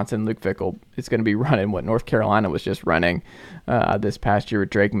Wisconsin, Luke Fickell, is going to be running what North Carolina was just running this past year with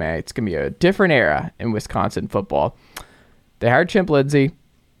Drake May. It's going to be a different era in Wisconsin football. They hired Chimp Lindsey,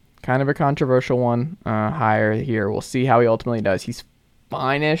 kind of a controversial one hire here. We'll see how he ultimately does. He's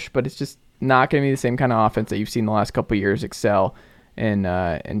fine-ish, but it's just not going to be the same kind of offense that you've seen the last couple of years excel in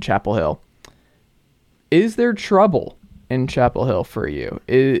Chapel Hill. Is there trouble in Chapel Hill for you?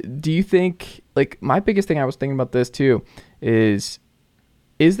 Do you think, like, my biggest thing, I was thinking about this too, is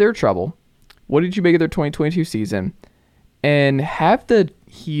there trouble? What did you make of their 2022 season? And have the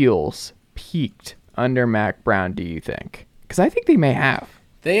Heels peaked under Mac Brown, do you think? Because I think they may have.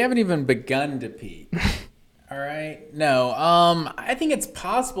 They haven't even begun to peak. All right. No. I think it's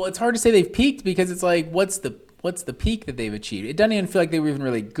possible. It's hard to say they've peaked because it's like, what's the peak that they've achieved? It doesn't even feel like they were even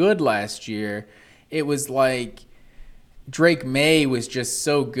really good last year. It was like Drake May was just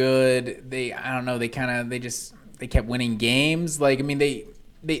so good. They kept winning games. Like, I mean, a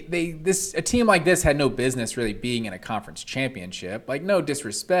team like this had no business really being in a conference championship. Like, no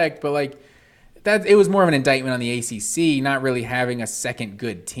disrespect, but like that, it was more of an indictment on the ACC not really having a second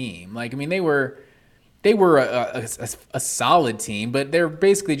good team. Like, I mean, they were a solid team, but they're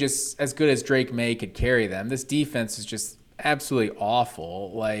basically just as good as Drake May could carry them. This defense is just absolutely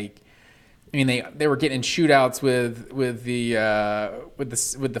awful. Like, I mean, they were getting shootouts with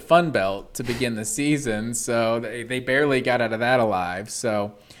the Fun Belt to begin the season, so they barely got out of that alive.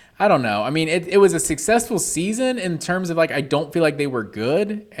 So I don't know. I mean, it was a successful season in terms of, like, I don't feel like they were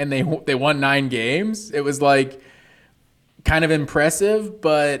good, and they won 9 games. It was like kind of impressive,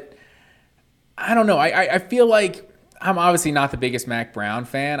 but I don't know. I feel like I'm obviously not the biggest Mac Brown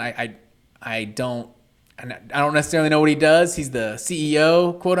fan. I don't necessarily know what he does. He's the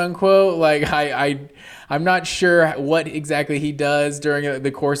CEO, quote unquote. Like, I'm not sure what exactly he does during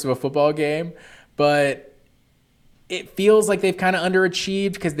the course of a football game, but it feels like they've kind of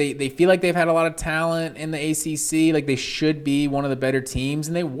underachieved because they feel like they've had a lot of talent in the ACC. Like, they should be one of the better teams,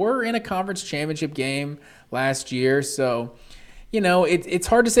 and they were in a conference championship game last year. So, you know, it's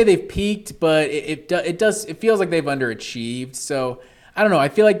hard to say they've peaked, but it feels like they've underachieved. So I don't know. I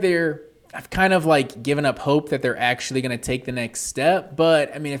feel like I've kind of like given up hope that they're actually going to take the next step.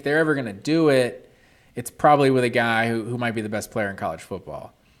 But I mean, if they're ever going to do it, it's probably with a guy who might be the best player in college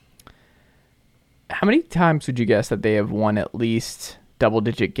football. How many times would you guess that they have won at least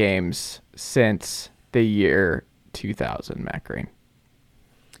double-digit games since the year 2000, Matt Green?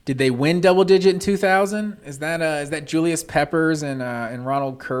 Did they win double-digit in 2000? Is that Julius Peppers and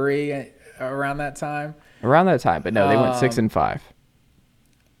Ronald Curry around that time? Around that time, but no, they went 6-5.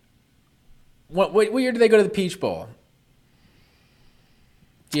 What year did they go to the Peach Bowl?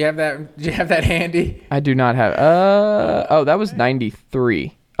 Do you have that handy? I do not have. That was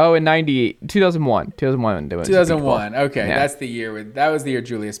 93. Oh, in 2001. 2001. Okay, yeah. That was the year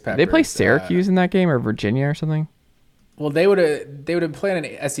Julius Peppers. They play Syracuse in that game, or Virginia or something. Well, they would have played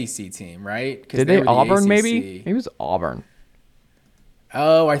an SEC team, right? Did they Auburn? Maybe it was Auburn.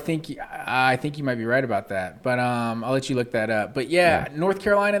 Oh, I think you might be right about that, but I'll let you look that up. But yeah, North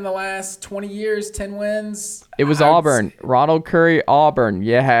Carolina in the last 20 years, 10 wins. It was Auburn. Ronald Curry, Auburn.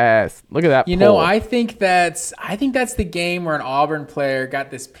 Yes, look at that. You know, I think that's the game where an Auburn player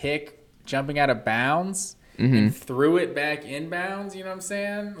got this pick jumping out of bounds and threw it back inbounds. You know what I'm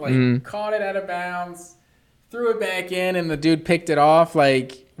saying? Like, caught it out of bounds, threw it back in, and the dude picked it off.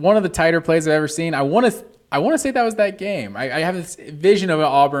 Like, one of the tighter plays I've ever seen. I want to say that was that game. I have this vision of an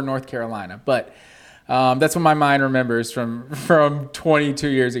Auburn, North Carolina, but that's what my mind remembers from 22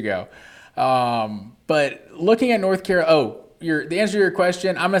 years ago. But looking at North Carolina, the answer to your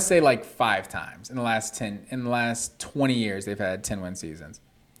question, I'm gonna say like 5 times in the last 20 years they've had 10-win seasons.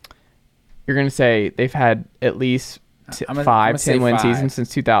 You're gonna say they've had at least 5 10-win seasons since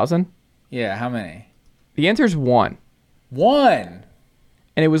 2000? Yeah, how many? The answer is 1. 1.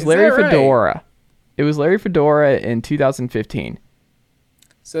 And it was Larry Fedora. Right? It was Larry Fedora in 2015.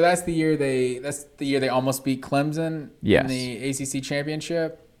 So that's the year they almost beat Clemson in the ACC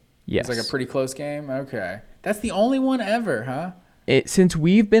championship? Yes. It's like a pretty close game? Okay. That's the only one ever, huh? Since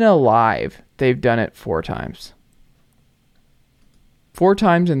we've been alive, they've done it 4 times. 4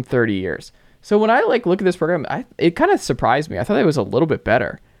 times in 30 years. So when I look at this program, it kind of surprised me. I thought it was a little bit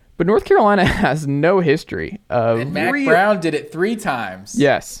better. But North Carolina has no history of... And Mac Brown did it 3 times.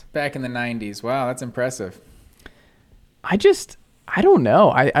 Yes. Back in the 90s. Wow, that's impressive. I don't know.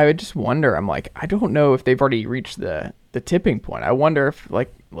 I would just wonder. I'm like, I don't know if they've already reached the tipping point. I wonder if,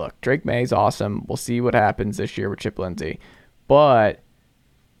 look, Drake May's awesome. We'll see what happens this year with Chip Lindsey. But,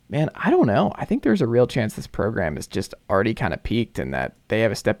 man, I don't know. I think there's a real chance this program is just already kind of peaked and that they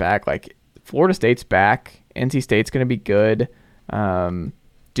have a step back. Like, Florida State's back. NC State's going to be good.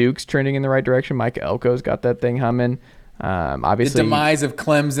 Duke's trending in the right direction. Mike Elko's got that thing humming. Obviously, the demise of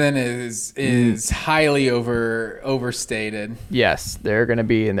Clemson is highly overstated. Yes, they're going to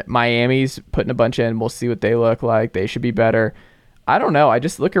be in. Miami's putting a bunch in. We'll see what they look like. They should be better. I don't know. I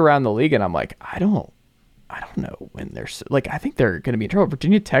just look around the league and I'm like, I don't know when they're like. I think they're going to be in trouble.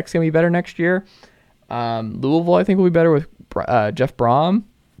 Virginia Tech's going to be better next year. Louisville, I think, will be better with Jeff Brom.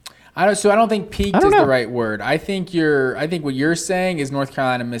 I don't think peaked is the right word. I think what you're saying is North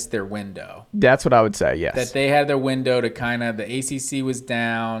Carolina missed their window. That's what I would say. Yes, that they had their window to kind of, the ACC was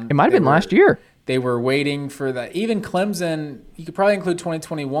down. It might have been last year. They were waiting for that. Even Clemson, you could probably include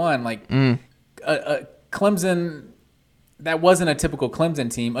 2021. Like Clemson, that wasn't a typical Clemson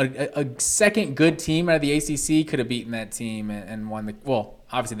team. A second good team out of the ACC could have beaten that team and won the. Well,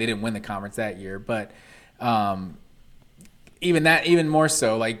 obviously they didn't win the conference that year, but. Even more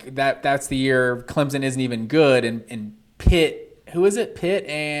so, like that's the year Clemson isn't even good, and Pitt, who is it? Pitt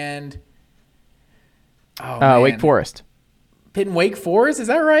and Wake Forest. Pitt and Wake Forest, is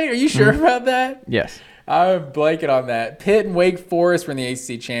that right? Are you sure about that? Yes. I'm blanking on that. Pitt and Wake Forest were in the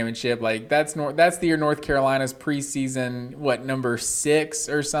ACC championship. Like that's the year North Carolina's preseason, number 6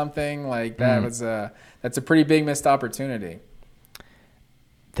 or something. Like that that's a pretty big missed opportunity.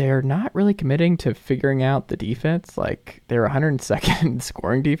 They're not really committing to figuring out the defense. Like they were 102nd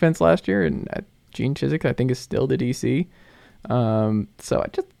scoring defense last year, and Gene Chizik, I think, is still the DC. So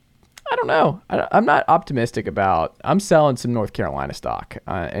I don't know. I'm not optimistic about. I'm selling some North Carolina stock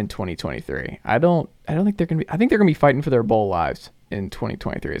in 2023. I don't think they're gonna be. I think they're gonna be fighting for their bowl lives in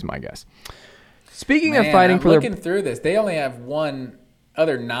 2023. Is my guess. Speaking of fighting for looking through this, they only have one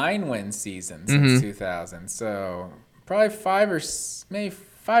other 9-win season since 2000. So probably 5 or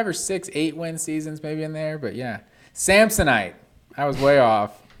 6 8-win seasons maybe in there. But yeah, Samsonite. I was way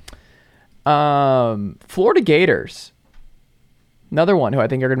off. Florida Gators. Another one who I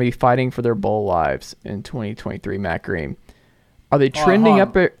think are going to be fighting for their bowl lives in 2023, Matt Green. Are they trending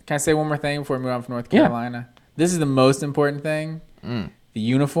up? Can I say one more thing before we move on from North Carolina? Yeah. This is the most important thing. The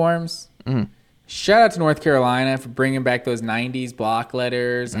uniforms. Shout out to North Carolina for bringing back those 90s block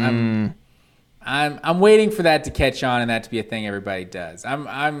letters. I'm waiting for that to catch on and that to be a thing everybody does.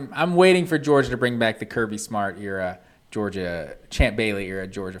 I'm waiting for Georgia to bring back the Kirby Smart era, Champ Bailey era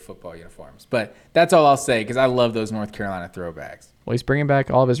Georgia football uniforms. But that's all I'll say because I love those North Carolina throwbacks. Well, he's bringing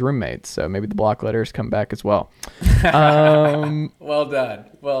back all of his roommates, so maybe the block letters come back as well. Well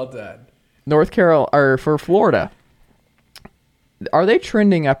done. North Carolina, or for Florida, are they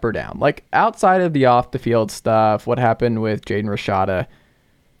trending up or down? Like outside of the off the field stuff, what happened with Jaden Rashada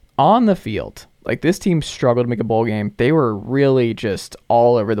on the field? Like this team struggled to make a bowl game. They were really just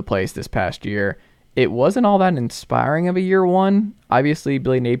all over the place this past year. It wasn't all that inspiring of a year one. Obviously,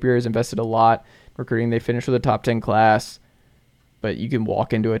 Billy Napier has invested a lot in recruiting. They finished with a top 10 class, but you can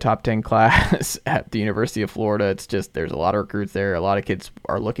walk into a top 10 class at the University of Florida. It's just there's a lot of recruits there. A lot of kids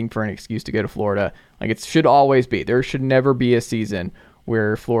are looking for an excuse to go to Florida. Like it should always be. There should never be a season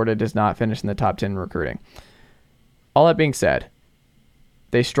where Florida does not finish in the top 10 recruiting. All that being said,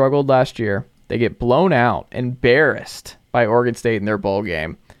 they struggled last year. They get blown out, embarrassed by Oregon State in their bowl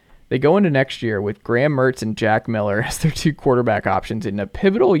game. They go into next year with Graham Mertz and Jack Miller as their 2 quarterback options in a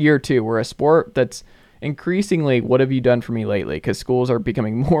pivotal year 2, where a sport that's increasingly, what have you done for me lately? Because schools are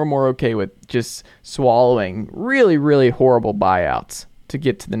becoming more and more okay with just swallowing really, really horrible buyouts to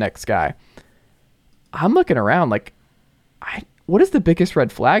get to the next guy. I'm looking around like, what is the biggest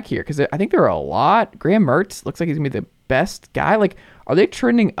red flag here? Because I think there are a lot. Graham Mertz looks like he's going to be the best guy. Like, are they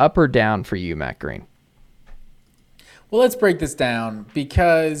trending up or down for you, Matt Green? Well, let's break this down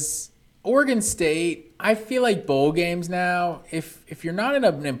because Oregon State, I feel like bowl games now, if you're not in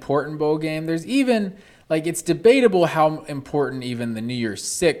an important bowl game, there's even, like, it's debatable how important even the New Year's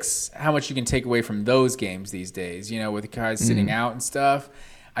Six, how much you can take away from those games these days, with the guys sitting out and stuff.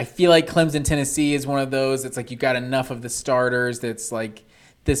 I feel like Clemson, Tennessee is one of those. It's like you got enough of the starters that's like,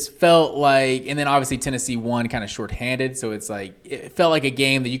 this felt like, and then obviously Tennessee won kind of shorthanded, so it's like, it felt like a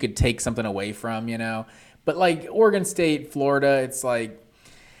game that you could take something away from, But like Oregon State, Florida, it's like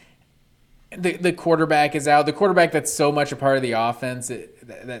the quarterback is out. The quarterback that's so much a part of the offense,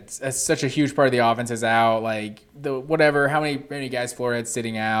 that's such a huge part of the offense is out. Like how many guys Florida had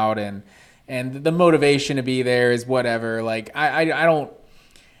sitting out, and the motivation to be there is whatever. Like I don't.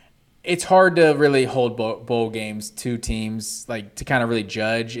 It's hard to really hold bowl games, 2 teams, like to kind of really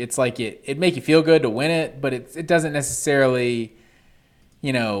judge. It's like it make you feel good to win it, but it doesn't necessarily,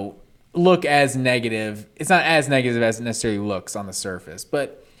 look as negative. It's not as negative as it necessarily looks on the surface.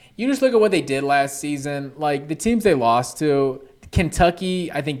 But you just look at what they did last season. Like the teams they lost to,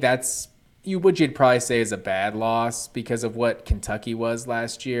 Kentucky, I think that's what you'd probably say is a bad loss because of what Kentucky was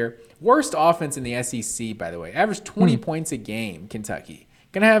last year. Worst offense in the SEC, by the way. Averaged 20 points a game, Kentucky.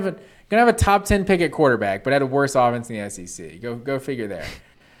 Gonna have a top 10 pick at quarterback, but had a worse offense in the SEC. Go figure there.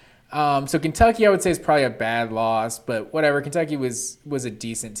 So Kentucky, I would say, is probably a bad loss, but whatever. Kentucky was a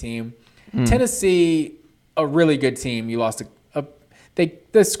decent team. Tennessee, a really good team. You lost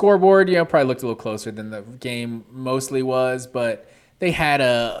the scoreboard, probably looked a little closer than the game mostly was, but they had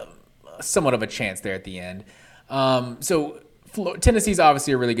a somewhat of a chance there at the end. So Tennessee's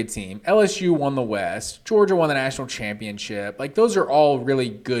obviously a really good team. LSU won the West. Georgia won the national championship. Like, those are all really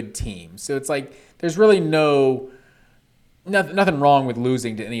good teams. So it's like there's really nothing wrong with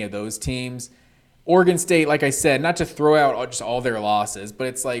losing to any of those teams. Oregon State, like I said, not to throw out just all their losses, but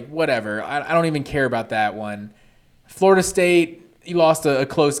it's like, whatever. I don't even care about that one. Florida State, you lost a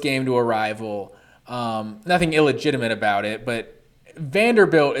close game to a rival. Nothing illegitimate about it, but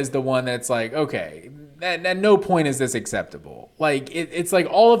Vanderbilt is the one that's like, okay, at no point is this acceptable. Like, it's like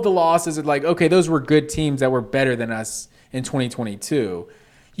all of the losses are like, okay, those were good teams that were better than us in 2022.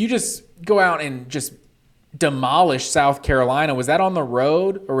 You just go out and just demolish South Carolina. Was that on the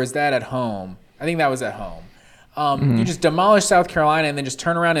road or was that at home? I think that was at home. You just demolish South Carolina and then just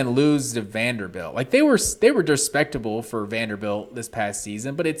turn around and lose to Vanderbilt. Like, they were respectable for Vanderbilt this past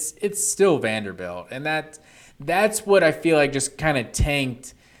season, but it's still Vanderbilt, and that's what I feel like just kind of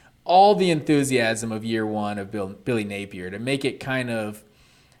tanked all the enthusiasm of year one of Billy Napier, to make it kind of,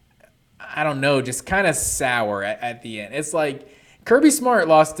 I don't know, just kind of sour at the end. It's like Kirby Smart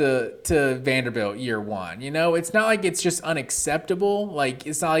lost to Vanderbilt year one. It's not like it's just unacceptable. Like,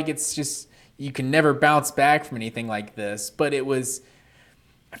 it's not like it's just you can never bounce back from anything like this. But I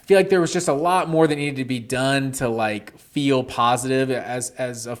feel like there was just a lot more that needed to be done to like feel positive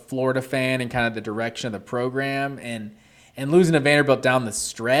as a Florida fan and kind of the direction of the program. And losing to Vanderbilt down the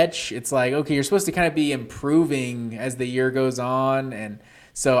stretch, it's like, okay, you're supposed to kind of be improving as the year goes on. And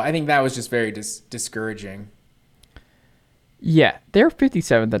so I think that was just very discouraging. Yeah, they're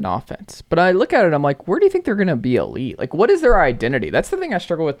 57th in offense. But I look at it, I'm like, where do you think they're going to be elite? Like, what is their identity? That's the thing I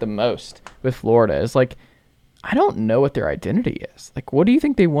struggle with the most with Florida is like, I don't know what their identity is. Like, what do you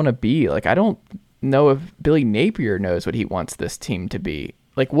think they want to be? Like, I don't know if Billy Napier knows what he wants this team to be.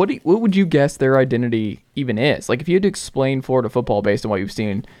 Like, what would you guess their identity even is? Like, if you had to explain Florida football based on what you've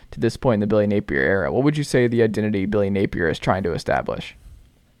seen to this point in the Billy Napier era, what would you say the identity Billy Napier is trying to establish?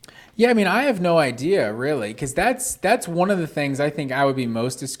 Yeah, I mean, I have no idea, really, because that's one of the things I think I would be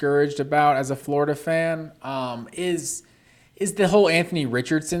most discouraged about as a Florida fan is the whole Anthony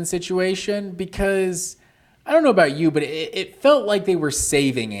Richardson situation, because I don't know about you, but it felt like they were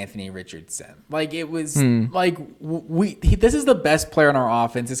saving Anthony Richardson. Like, it was like this is the best player on our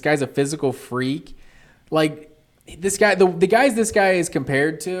offense. This guy's a physical freak. Like, this guy, the guys this guy is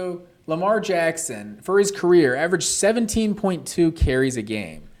compared to, Lamar Jackson, for his career, averaged 17.2 carries a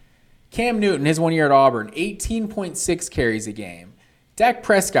game. Cam Newton, his 1 year at Auburn, 18.6 carries a game. Dak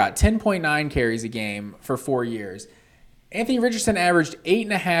Prescott, 10.9 carries a game for 4 years. Anthony Richardson averaged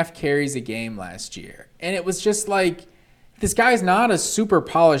 8.5 carries a game last year. And it was just like, this guy's not a super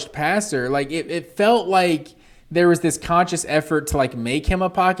polished passer. Like, it felt like there was this conscious effort to like make him a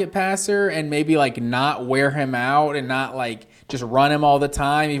pocket passer and maybe like not wear him out and not like just run him all the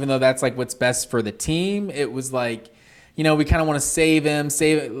time, even though that's like what's best for the team. It was like, we kind of want to save it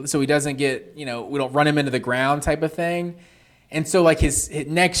so he doesn't get, we don't run him into the ground type of thing. And so like his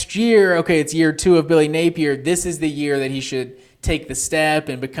next year, okay, it's year 2 of Billy Napier. This is the year that he should take the step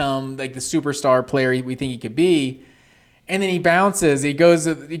and become like the superstar player we think he could be. And then he bounces. He goes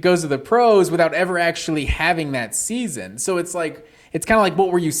to the pros without ever actually having that season. So it's like, it's kind of like,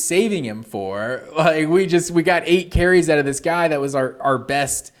 what were you saving him for? Like, we got 8 carries out of this guy that was our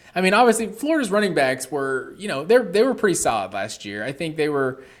best. I mean, obviously, Florida's running backs were, they were pretty solid last year. I think they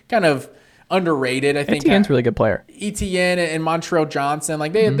were kind of underrated. I think Etienne's a really good player. Etienne and Montrell Johnson,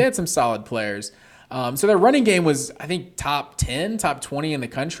 like they had some solid players. So their running game was, I think, top 10, top 20 in the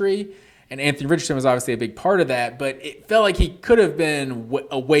country. And Anthony Richardson was obviously a big part of that, but it felt like he could have been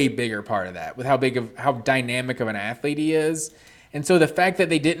a way bigger part of that with how dynamic of an athlete he is. And so the fact that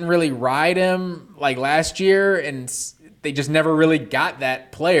they didn't really ride him like last year, and they just never really got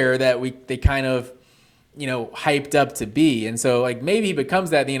that player that they kind of, hyped up to be. And so like maybe he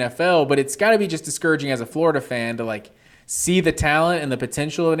becomes that in the NFL, but it's got to be just discouraging as a Florida fan to like see the talent and the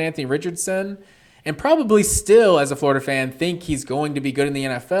potential of an Anthony Richardson, and probably still as a Florida fan think he's going to be good in the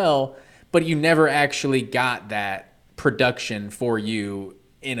NFL, but you never actually got that production for you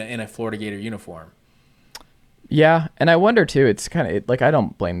in a Florida Gator uniform. Yeah, and I wonder too, it's kind of like, I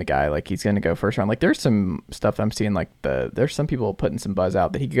don't blame the guy, like he's going to go first round. Like, there's some stuff I'm seeing, like there's some people putting some buzz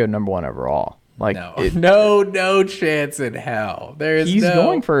out that he could go number 1 overall. Like, no chance in hell. He's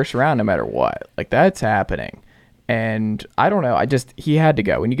going first round no matter what. Like, that's happening. And I don't know, he had to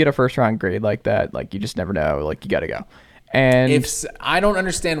go. When you get a first round grade like that, like, you just never know, like, you got to go. And I don't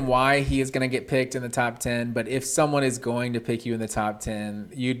understand why he is going to get picked in the top 10, but if someone is going to pick you in the top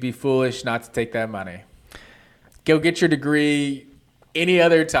 10, you'd be foolish not to take that money. Go get your degree any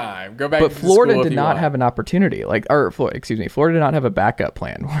other time. Go back but to Florida school if did you not want. have an opportunity. Florida did not have a backup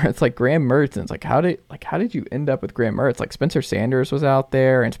plan where it's like Graham Mertz, and it's like how did you end up with Graham Mertz? Like Spencer Sanders was out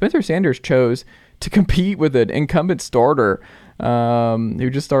there, and Spencer Sanders chose to compete with an incumbent starter who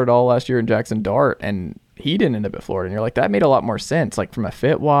just started all last year in Jackson Dart, and he didn't end up at Florida. And you're like, that made a lot more sense. Like from a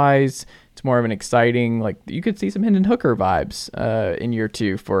fit wise, it's more of an exciting, like you could see some Hendon Hooker vibes in year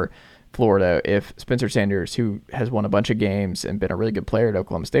 2 for Florida if Spencer Sanders, who has won a bunch of games and been a really good player at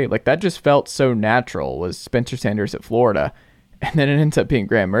Oklahoma State, like that just felt so natural, was Spencer Sanders at Florida. And then it ends up being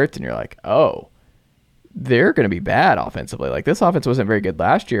Graham Mertz, and you're like, oh, they're going to be bad offensively. Like this offense wasn't very good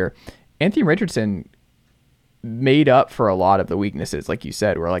last year. Anthony Richardson made up for a lot of the weaknesses, like you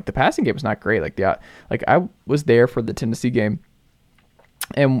said, where like the passing game was not great. Like I was there for the Tennessee game,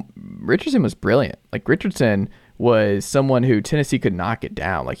 and Richardson was brilliant. Like Richardson was someone who Tennessee could not get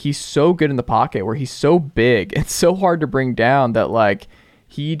down. Like he's so good in the pocket where he's so big and so hard to bring down that like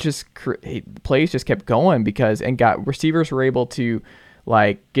plays just kept going got receivers were able to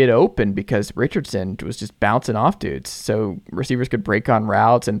like get open because Richardson was just bouncing off dudes. So receivers could break on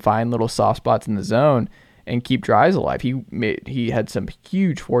routes and find little soft spots in the zone and keep drives alive. He had some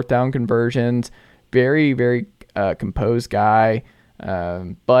huge 4th down conversions, very, very composed guy.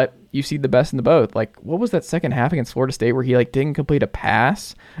 But you see the best in the both. Like, what was that second half against Florida State where he like didn't complete a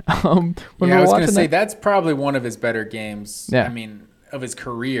pass? I was going to say that's probably one of his better games. Yeah. I mean, of his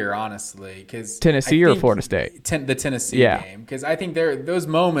career, honestly, because Tennessee or Florida State, the Tennessee game. Because I think those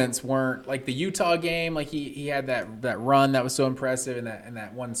moments weren't like the Utah game. Like he had that run that was so impressive, and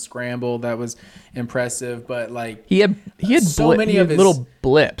that one scramble that was impressive. But like he had so many of his little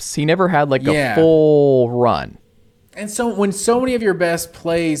blips. He never had like a full run. And so when so many of your best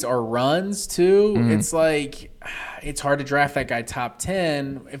plays are runs too, it's like it's hard to draft that guy top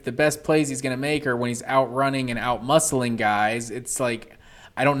 10 if the best plays he's going to make are when he's outrunning and out-muscling guys. It's like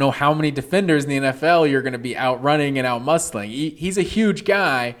I don't know how many defenders in the NFL you're going to be outrunning and out-muscling. He's a huge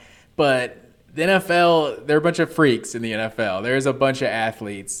guy, but the NFL, they're a bunch of freaks in the NFL. There's a bunch of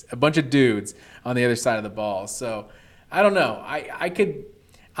athletes, a bunch of dudes on the other side of the ball. So I don't know.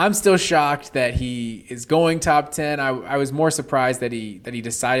 I'm still shocked that he is going top 10. I was more surprised that he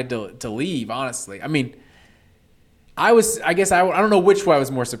decided to leave, honestly. I mean, I don't know which one I was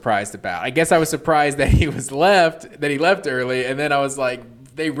more surprised about. I guess I was surprised that he left early, and then I was like,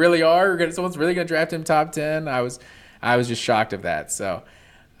 someone's really going to draft him top 10? I was just shocked of that. So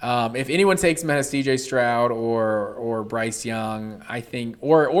if anyone takes him ahead of CJ Stroud or Bryce Young, I think,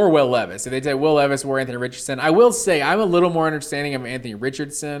 or Will Levis, if they take Will Levis or Anthony Richardson, I will say I'm a little more understanding of Anthony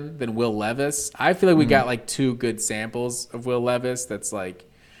Richardson than Will Levis. I feel like we got like 2 good samples of Will Levis. That's like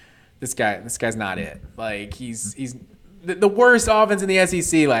this guy's not it. Like he's the worst offense in the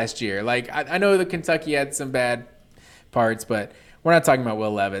SEC last year. Like I know that Kentucky had some bad parts, but we're not talking about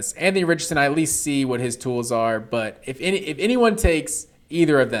Will Levis. Anthony Richardson, I at least see what his tools are. But if anyone takes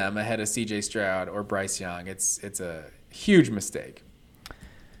either of them ahead of CJ Stroud or Bryce Young, it's a huge mistake.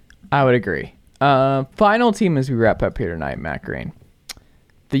 I would agree. Final team as we wrap up here tonight, Matt Green.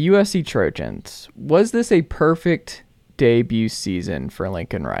 The USC Trojans. Was this a perfect debut season for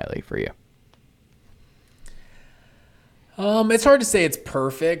Lincoln Riley for you? It's hard to say it's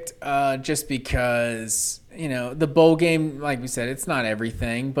perfect, just because, the bowl game, like we said, it's not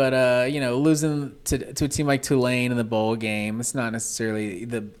everything, but, losing to a team like Tulane in the bowl game, it's not necessarily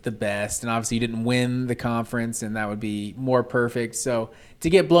the best. And obviously you didn't win the conference, and that would be more perfect. So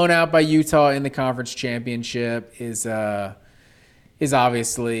to get blown out by Utah in the conference championship is obviously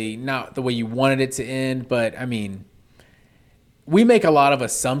not the way you wanted it to end. But I mean, we make a lot of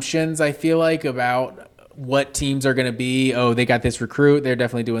assumptions, I feel like, about what teams are going to be. Oh, they got this recruit, they're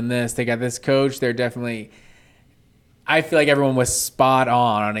definitely doing this. They got this coach, they're definitely. I feel like everyone was spot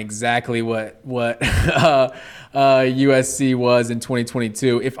on exactly what USC was in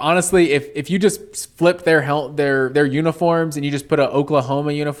 2022. If you just flip their uniforms and you just put an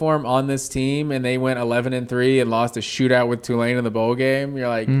Oklahoma uniform on this team and they went 11-3 and lost a shootout with Tulane in the bowl game, you're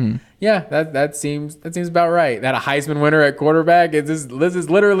like, yeah, that seems about right. That a Heisman winner at quarterback, this is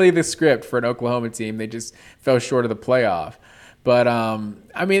literally the script for an Oklahoma team. They just fell short of the playoff. But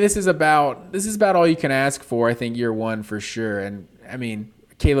I mean, this is about all you can ask for, I think, year one for sure. And I mean,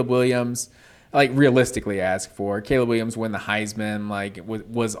 Caleb Williams, like realistically ask for. Caleb Williams win the Heisman, like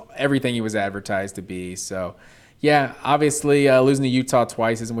was everything he was advertised to be. So yeah, obviously losing to Utah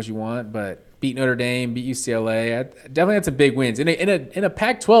twice isn't what you want, but beat Notre Dame, beat UCLA, definitely had some big wins in a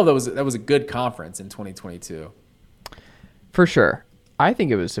Pac-12 that was a good conference in 2022. For sure. I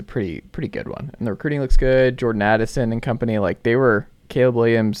think it was a pretty good one. And the recruiting looks good. Jordan Addison and company, like they were Caleb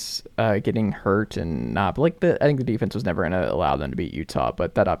Williams getting hurt and not. But I think the defense was never going to allow them to beat Utah,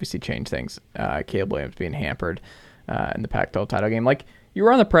 but that obviously changed things. Caleb Williams being hampered in the Pac-12 title game. Like you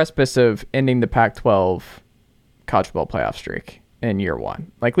were on the precipice of ending the Pac-12 college football playoff streak in year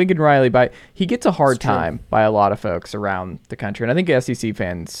one. Like Lincoln Riley, he gets a hard time by a lot of folks around the country, and I think SEC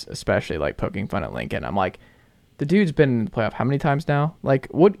fans especially like poking fun at Lincoln. I'm like, the dude's been in the playoff how many times now? Like,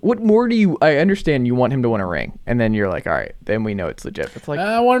 what more do you... I understand you want him to win a ring, and then you're like, all right, then we know it's legit. It's like...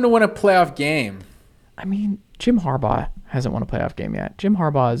 I want him to win a playoff game. I mean, Jim Harbaugh hasn't won a playoff game yet. Jim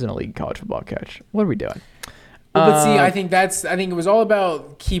Harbaugh is an elite college football coach. What are we doing? Well, but see, I think it was all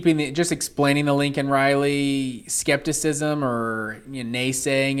about just explaining the Lincoln Riley skepticism or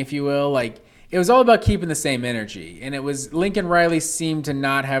naysaying, if you will. Like, it was all about keeping the same energy, and it was Lincoln Riley seemed to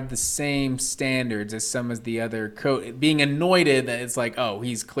not have the same standards as some of the other being anointed that it's like, oh,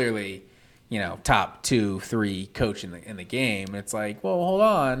 he's clearly, top 2-3 coach in the game. It's like, well, hold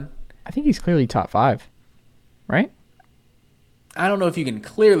on. I think he's clearly top 5, right? I don't know if you can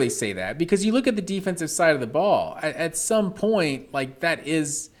clearly say that because you look at the defensive side of the ball. At some point, like that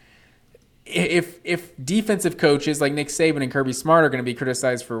is. If defensive coaches like Nick Saban and Kirby Smart are going to be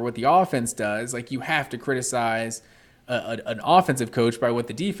criticized for what the offense does, like you have to criticize an offensive coach by what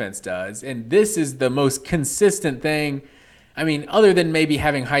the defense does. And this is the most consistent thing. I mean, other than maybe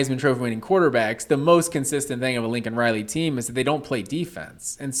having Heisman Trophy winning quarterbacks, the most consistent thing of a Lincoln Riley team is that they don't play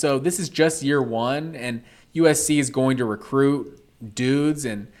defense. And so this is just year one, and USC is going to recruit dudes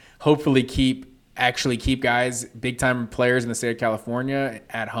and hopefully keep guys, big-time players in the state of California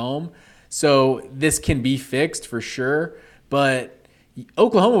at home. So this can be fixed for sure, but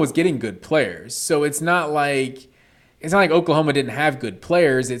Oklahoma was getting good players. So it's not like Oklahoma didn't have good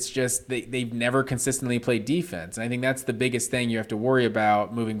players. It's just they've never consistently played defense. And I think that's the biggest thing you have to worry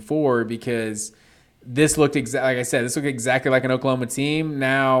about moving forward because this looked exactly like an Oklahoma team.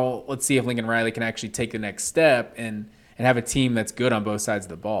 Now let's see if Lincoln Riley can actually take the next step and have a team that's good on both sides of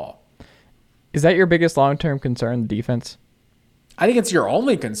the ball. Is that your biggest long-term concern, the defense? I think it's your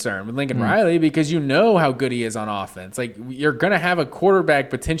only concern with Lincoln Riley because you know how good he is on offense. Like you're going to have a quarterback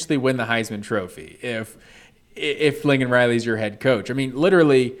potentially win the Heisman Trophy if Lincoln Riley's your head coach. I mean,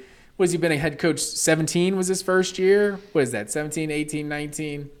 literally, he been a head coach 17 was his first year? What is that? 17, 18,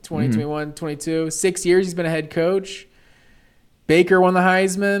 19, 20, 21, 22. 6 years he's been a head coach. Baker won the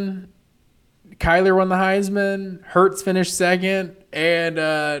Heisman. Kyler won the Heisman. Hurts finished second. And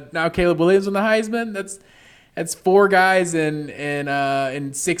now Caleb Williams won the Heisman. That's 4 guys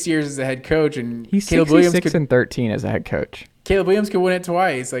in 6 years as a head coach, and he's Caleb 66 and 13 as a head coach. Caleb Williams could win it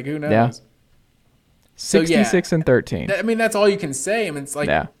twice. Like who knows? Yeah. 66 and 13. I mean, that's all you can say. I mean, it's like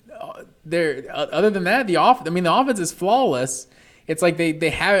other than that, the offense is flawless. It's like they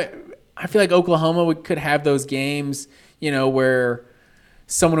have it. I feel like Oklahoma could have those games, where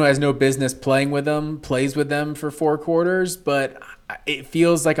someone who has no business playing with them plays with them for 4 quarters, but it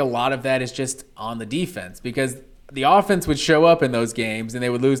feels like a lot of that is just on the defense because the offense would show up in those games and they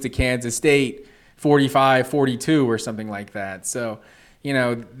would lose to Kansas State 45-42 or something like that. So,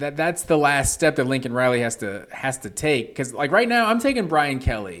 that's the last step that Lincoln Riley has to take because like right now I'm taking Brian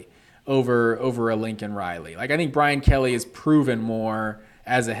Kelly over a Lincoln Riley. Like I think Brian Kelly has proven more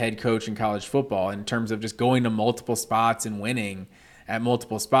as a head coach in college football in terms of just going to multiple spots and winning at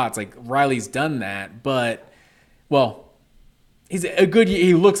multiple spots. Like Riley's done that, but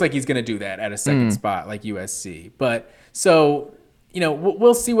he looks like he's going to do that at a second spot like USC. But so,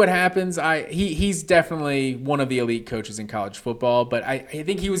 we'll see what happens. He's definitely one of the elite coaches in college football, but I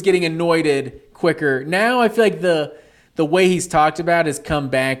think he was getting anointed quicker. Now I feel like the way he's talked about has come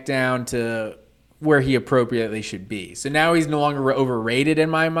back down to where he appropriately should be. So now he's no longer overrated in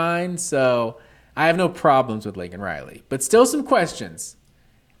my mind. So I have no problems with Lincoln Riley, but still some questions.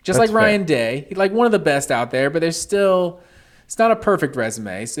 Just That's like Ryan Day, he's like one of the best out there, but there's still. It's not a perfect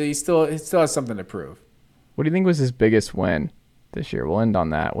resume, so he still has something to prove. What do you think was his biggest win this year? We'll end on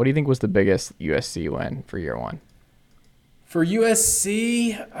that. What do you think was the biggest USC win for year one? For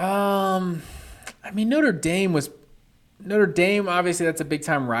USC, Notre Dame, obviously that's a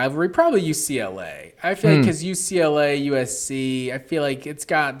big-time rivalry. Probably UCLA. I feel like because UCLA, USC, I feel like it's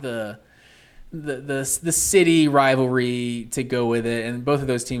got the city rivalry to go with it, and both of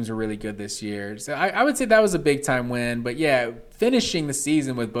those teams were really good this year. So I would say that was a big time win. But yeah, finishing the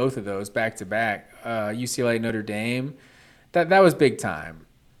season with both of those back to back, UCLA, Notre Dame, that was big time.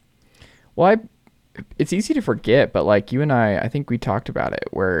 Well, it's easy to forget, but like you and I think we talked about it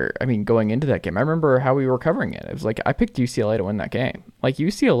where, I mean, going into that game, I remember how we were covering it. It was like, I picked UCLA to win that game. Like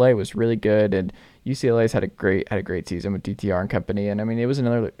UCLA was really good, and UCLA's had a great season with DTR and company. And I mean,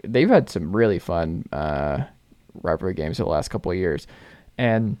 they've had some really fun, rivalry games the last couple of years.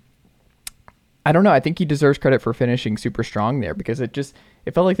 And I don't know. I think he deserves credit for finishing super strong there because it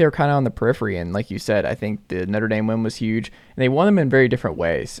felt like they were kind of on the periphery. And like you said, I think the Notre Dame win was huge, and they won them in very different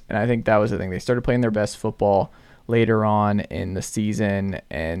ways. And I think that was the thing. They started playing their best football later on in the season.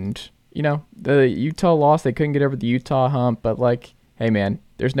 And, the Utah loss, they couldn't get over the Utah hump. But like, hey man,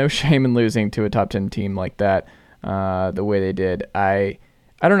 there's no shame in losing to a top 10 team like that, the way they did. I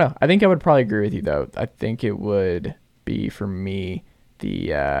don't know. I think I would probably agree with you though. I think it would be for me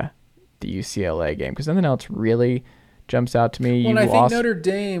the UCLA game because nothing else really jumps out to me. Well, I think Notre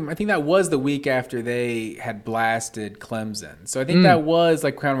Dame, I think that was the week after they had blasted Clemson. So I think that was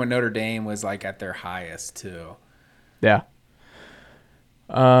like kind of when Notre Dame was like at their highest too. Yeah.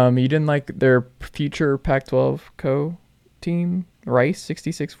 You didn't like their future Pac-12 co-team, Rice,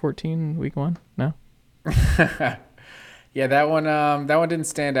 66-14 week 1? No? Yeah, that one didn't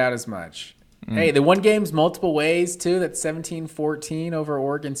stand out as much. Hey, they won games multiple ways, too. That's 17-14 over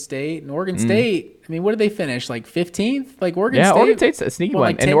Oregon State. And Oregon State, I mean, what did they finish? Like 15th? Like Oregon State? Yeah, Oregon State's a sneaky one.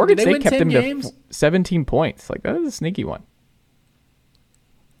 Like 10, and Oregon State kept them games? to 17 points. Like, that was a sneaky one.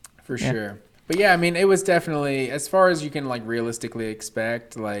 For sure. But, yeah, I mean, it was definitely, as far as you can, like, realistically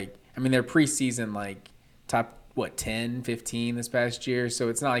expect, like, I mean, their preseason, like, top, 10, 15 this past year. So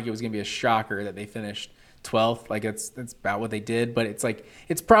it's not like it was going to be a shocker that they finished 12th. Like, that's about what they did. But it's like,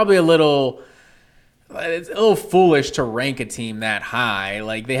 it's probably a little foolish to rank a team that high.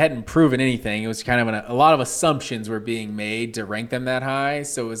 Like, they hadn't proven anything. It was kind of a lot of assumptions were being made to rank them that high.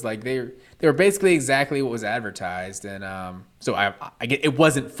 So it was like they were basically exactly what was advertised. And so I get it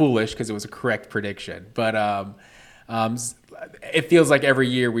wasn't foolish because it was a correct prediction. But it feels like every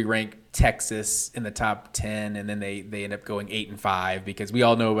year we rank Texas in the top 10, and then they end up going 8-5 because we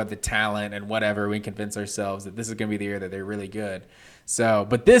all know about the talent and whatever. We convince ourselves that this is going to be the year that they're really good. So,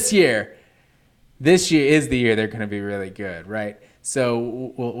 but this year is the year they're going to be really good, right?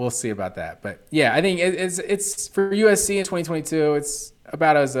 So we'll see about that. But yeah, I think it's for USC in 2022. It's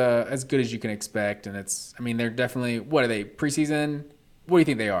about as good as you can expect, and they're definitely, what are they, preseason? What do you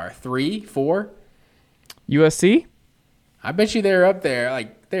think they are? 3, 4? USC? I bet you they're up there.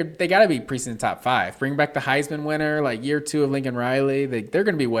 Like they got to be preseason top 5. Bring back the Heisman winner, like year 2 of Lincoln Riley. They're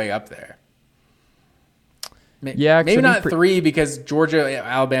going to be way up there. Yeah, maybe not 3 because Georgia,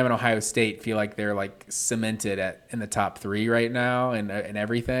 Alabama, and Ohio State feel like they're like cemented in the top 3 right now and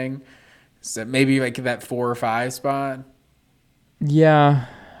everything. So maybe like that 4 or 5 spot. Yeah,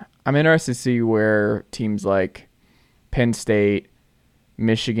 I'm interested to see where teams like Penn State,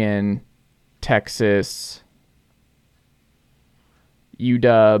 Michigan, Texas,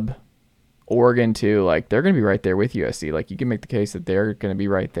 UW, Oregon too, like they're going to be right there with USC. Like you can make the case that they're going to be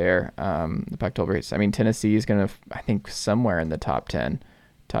right there. The Pac-12 race. I mean, Tennessee is going to, I think, somewhere in the top 10,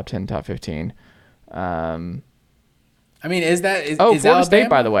 top 15. I mean, is Florida Alabama? State,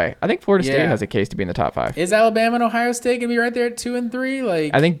 by the way. I think Florida State has a case to be in the top 5. Is Alabama and Ohio State going to be right there at 2 and 3?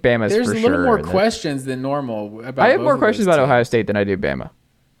 Like, I think Bama's there's for a little sure more questions than normal about. I have more questions about Ohio State than I do Bama.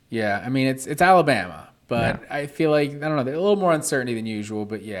 Yeah, I mean, it's Alabama, but I feel like, I don't know, there's a little more uncertainty than usual.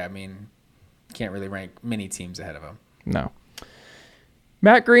 But yeah, I mean, can't really rank many teams ahead of them. No.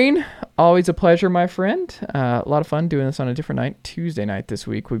 Matt Green, always a pleasure, my friend. A lot of fun doing this on a different night, Tuesday night this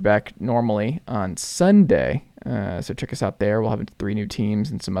week. We'll be back normally on Sunday, so check us out there. We'll have 3 new teams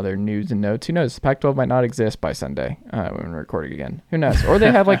and some other news and notes. Who knows? Pac-12 might not exist by Sunday when we're recording again. Who knows? Or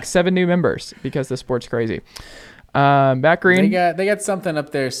they have like 7 new members because the sport's crazy. Matt Green. They got something up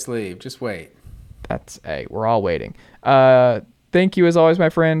their sleeve. Just wait. We're all waiting. Thank you as always, my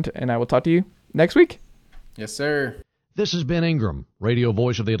friend, and I will talk to you next week. Yes, sir. This is Ben Ingram, radio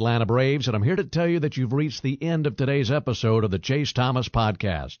voice of the Atlanta Braves, and I'm here to tell you that you've reached the end of today's episode of the Chase Thomas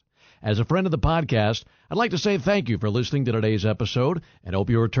Podcast. As a friend of the podcast, I'd like to say thank you for listening to today's episode and hope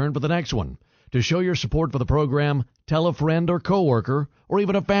you return for the next one. To show your support for the program, tell a friend or coworker or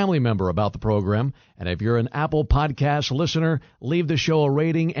even a family member about the program. And if you're an Apple Podcast listener, leave the show a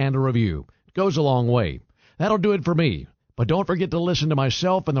rating and a review. It goes a long way. That'll do it for me. But don't forget to listen to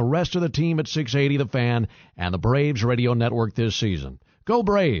myself and the rest of the team at 680 The Fan and the Braves Radio Network this season. Go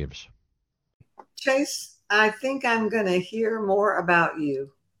Braves! Chase, I think I'm going to hear more about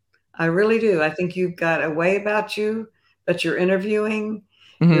you. I really do. I think you've got a way about you that you're interviewing,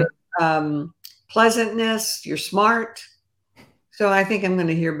 your pleasantness, you're smart. So I think I'm going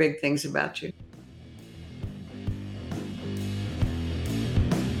to hear big things about you.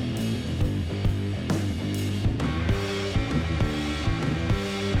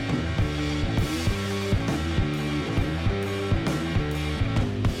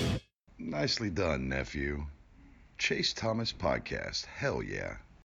 Nicely done, nephew. Chase Thomas Podcast. Hell yeah.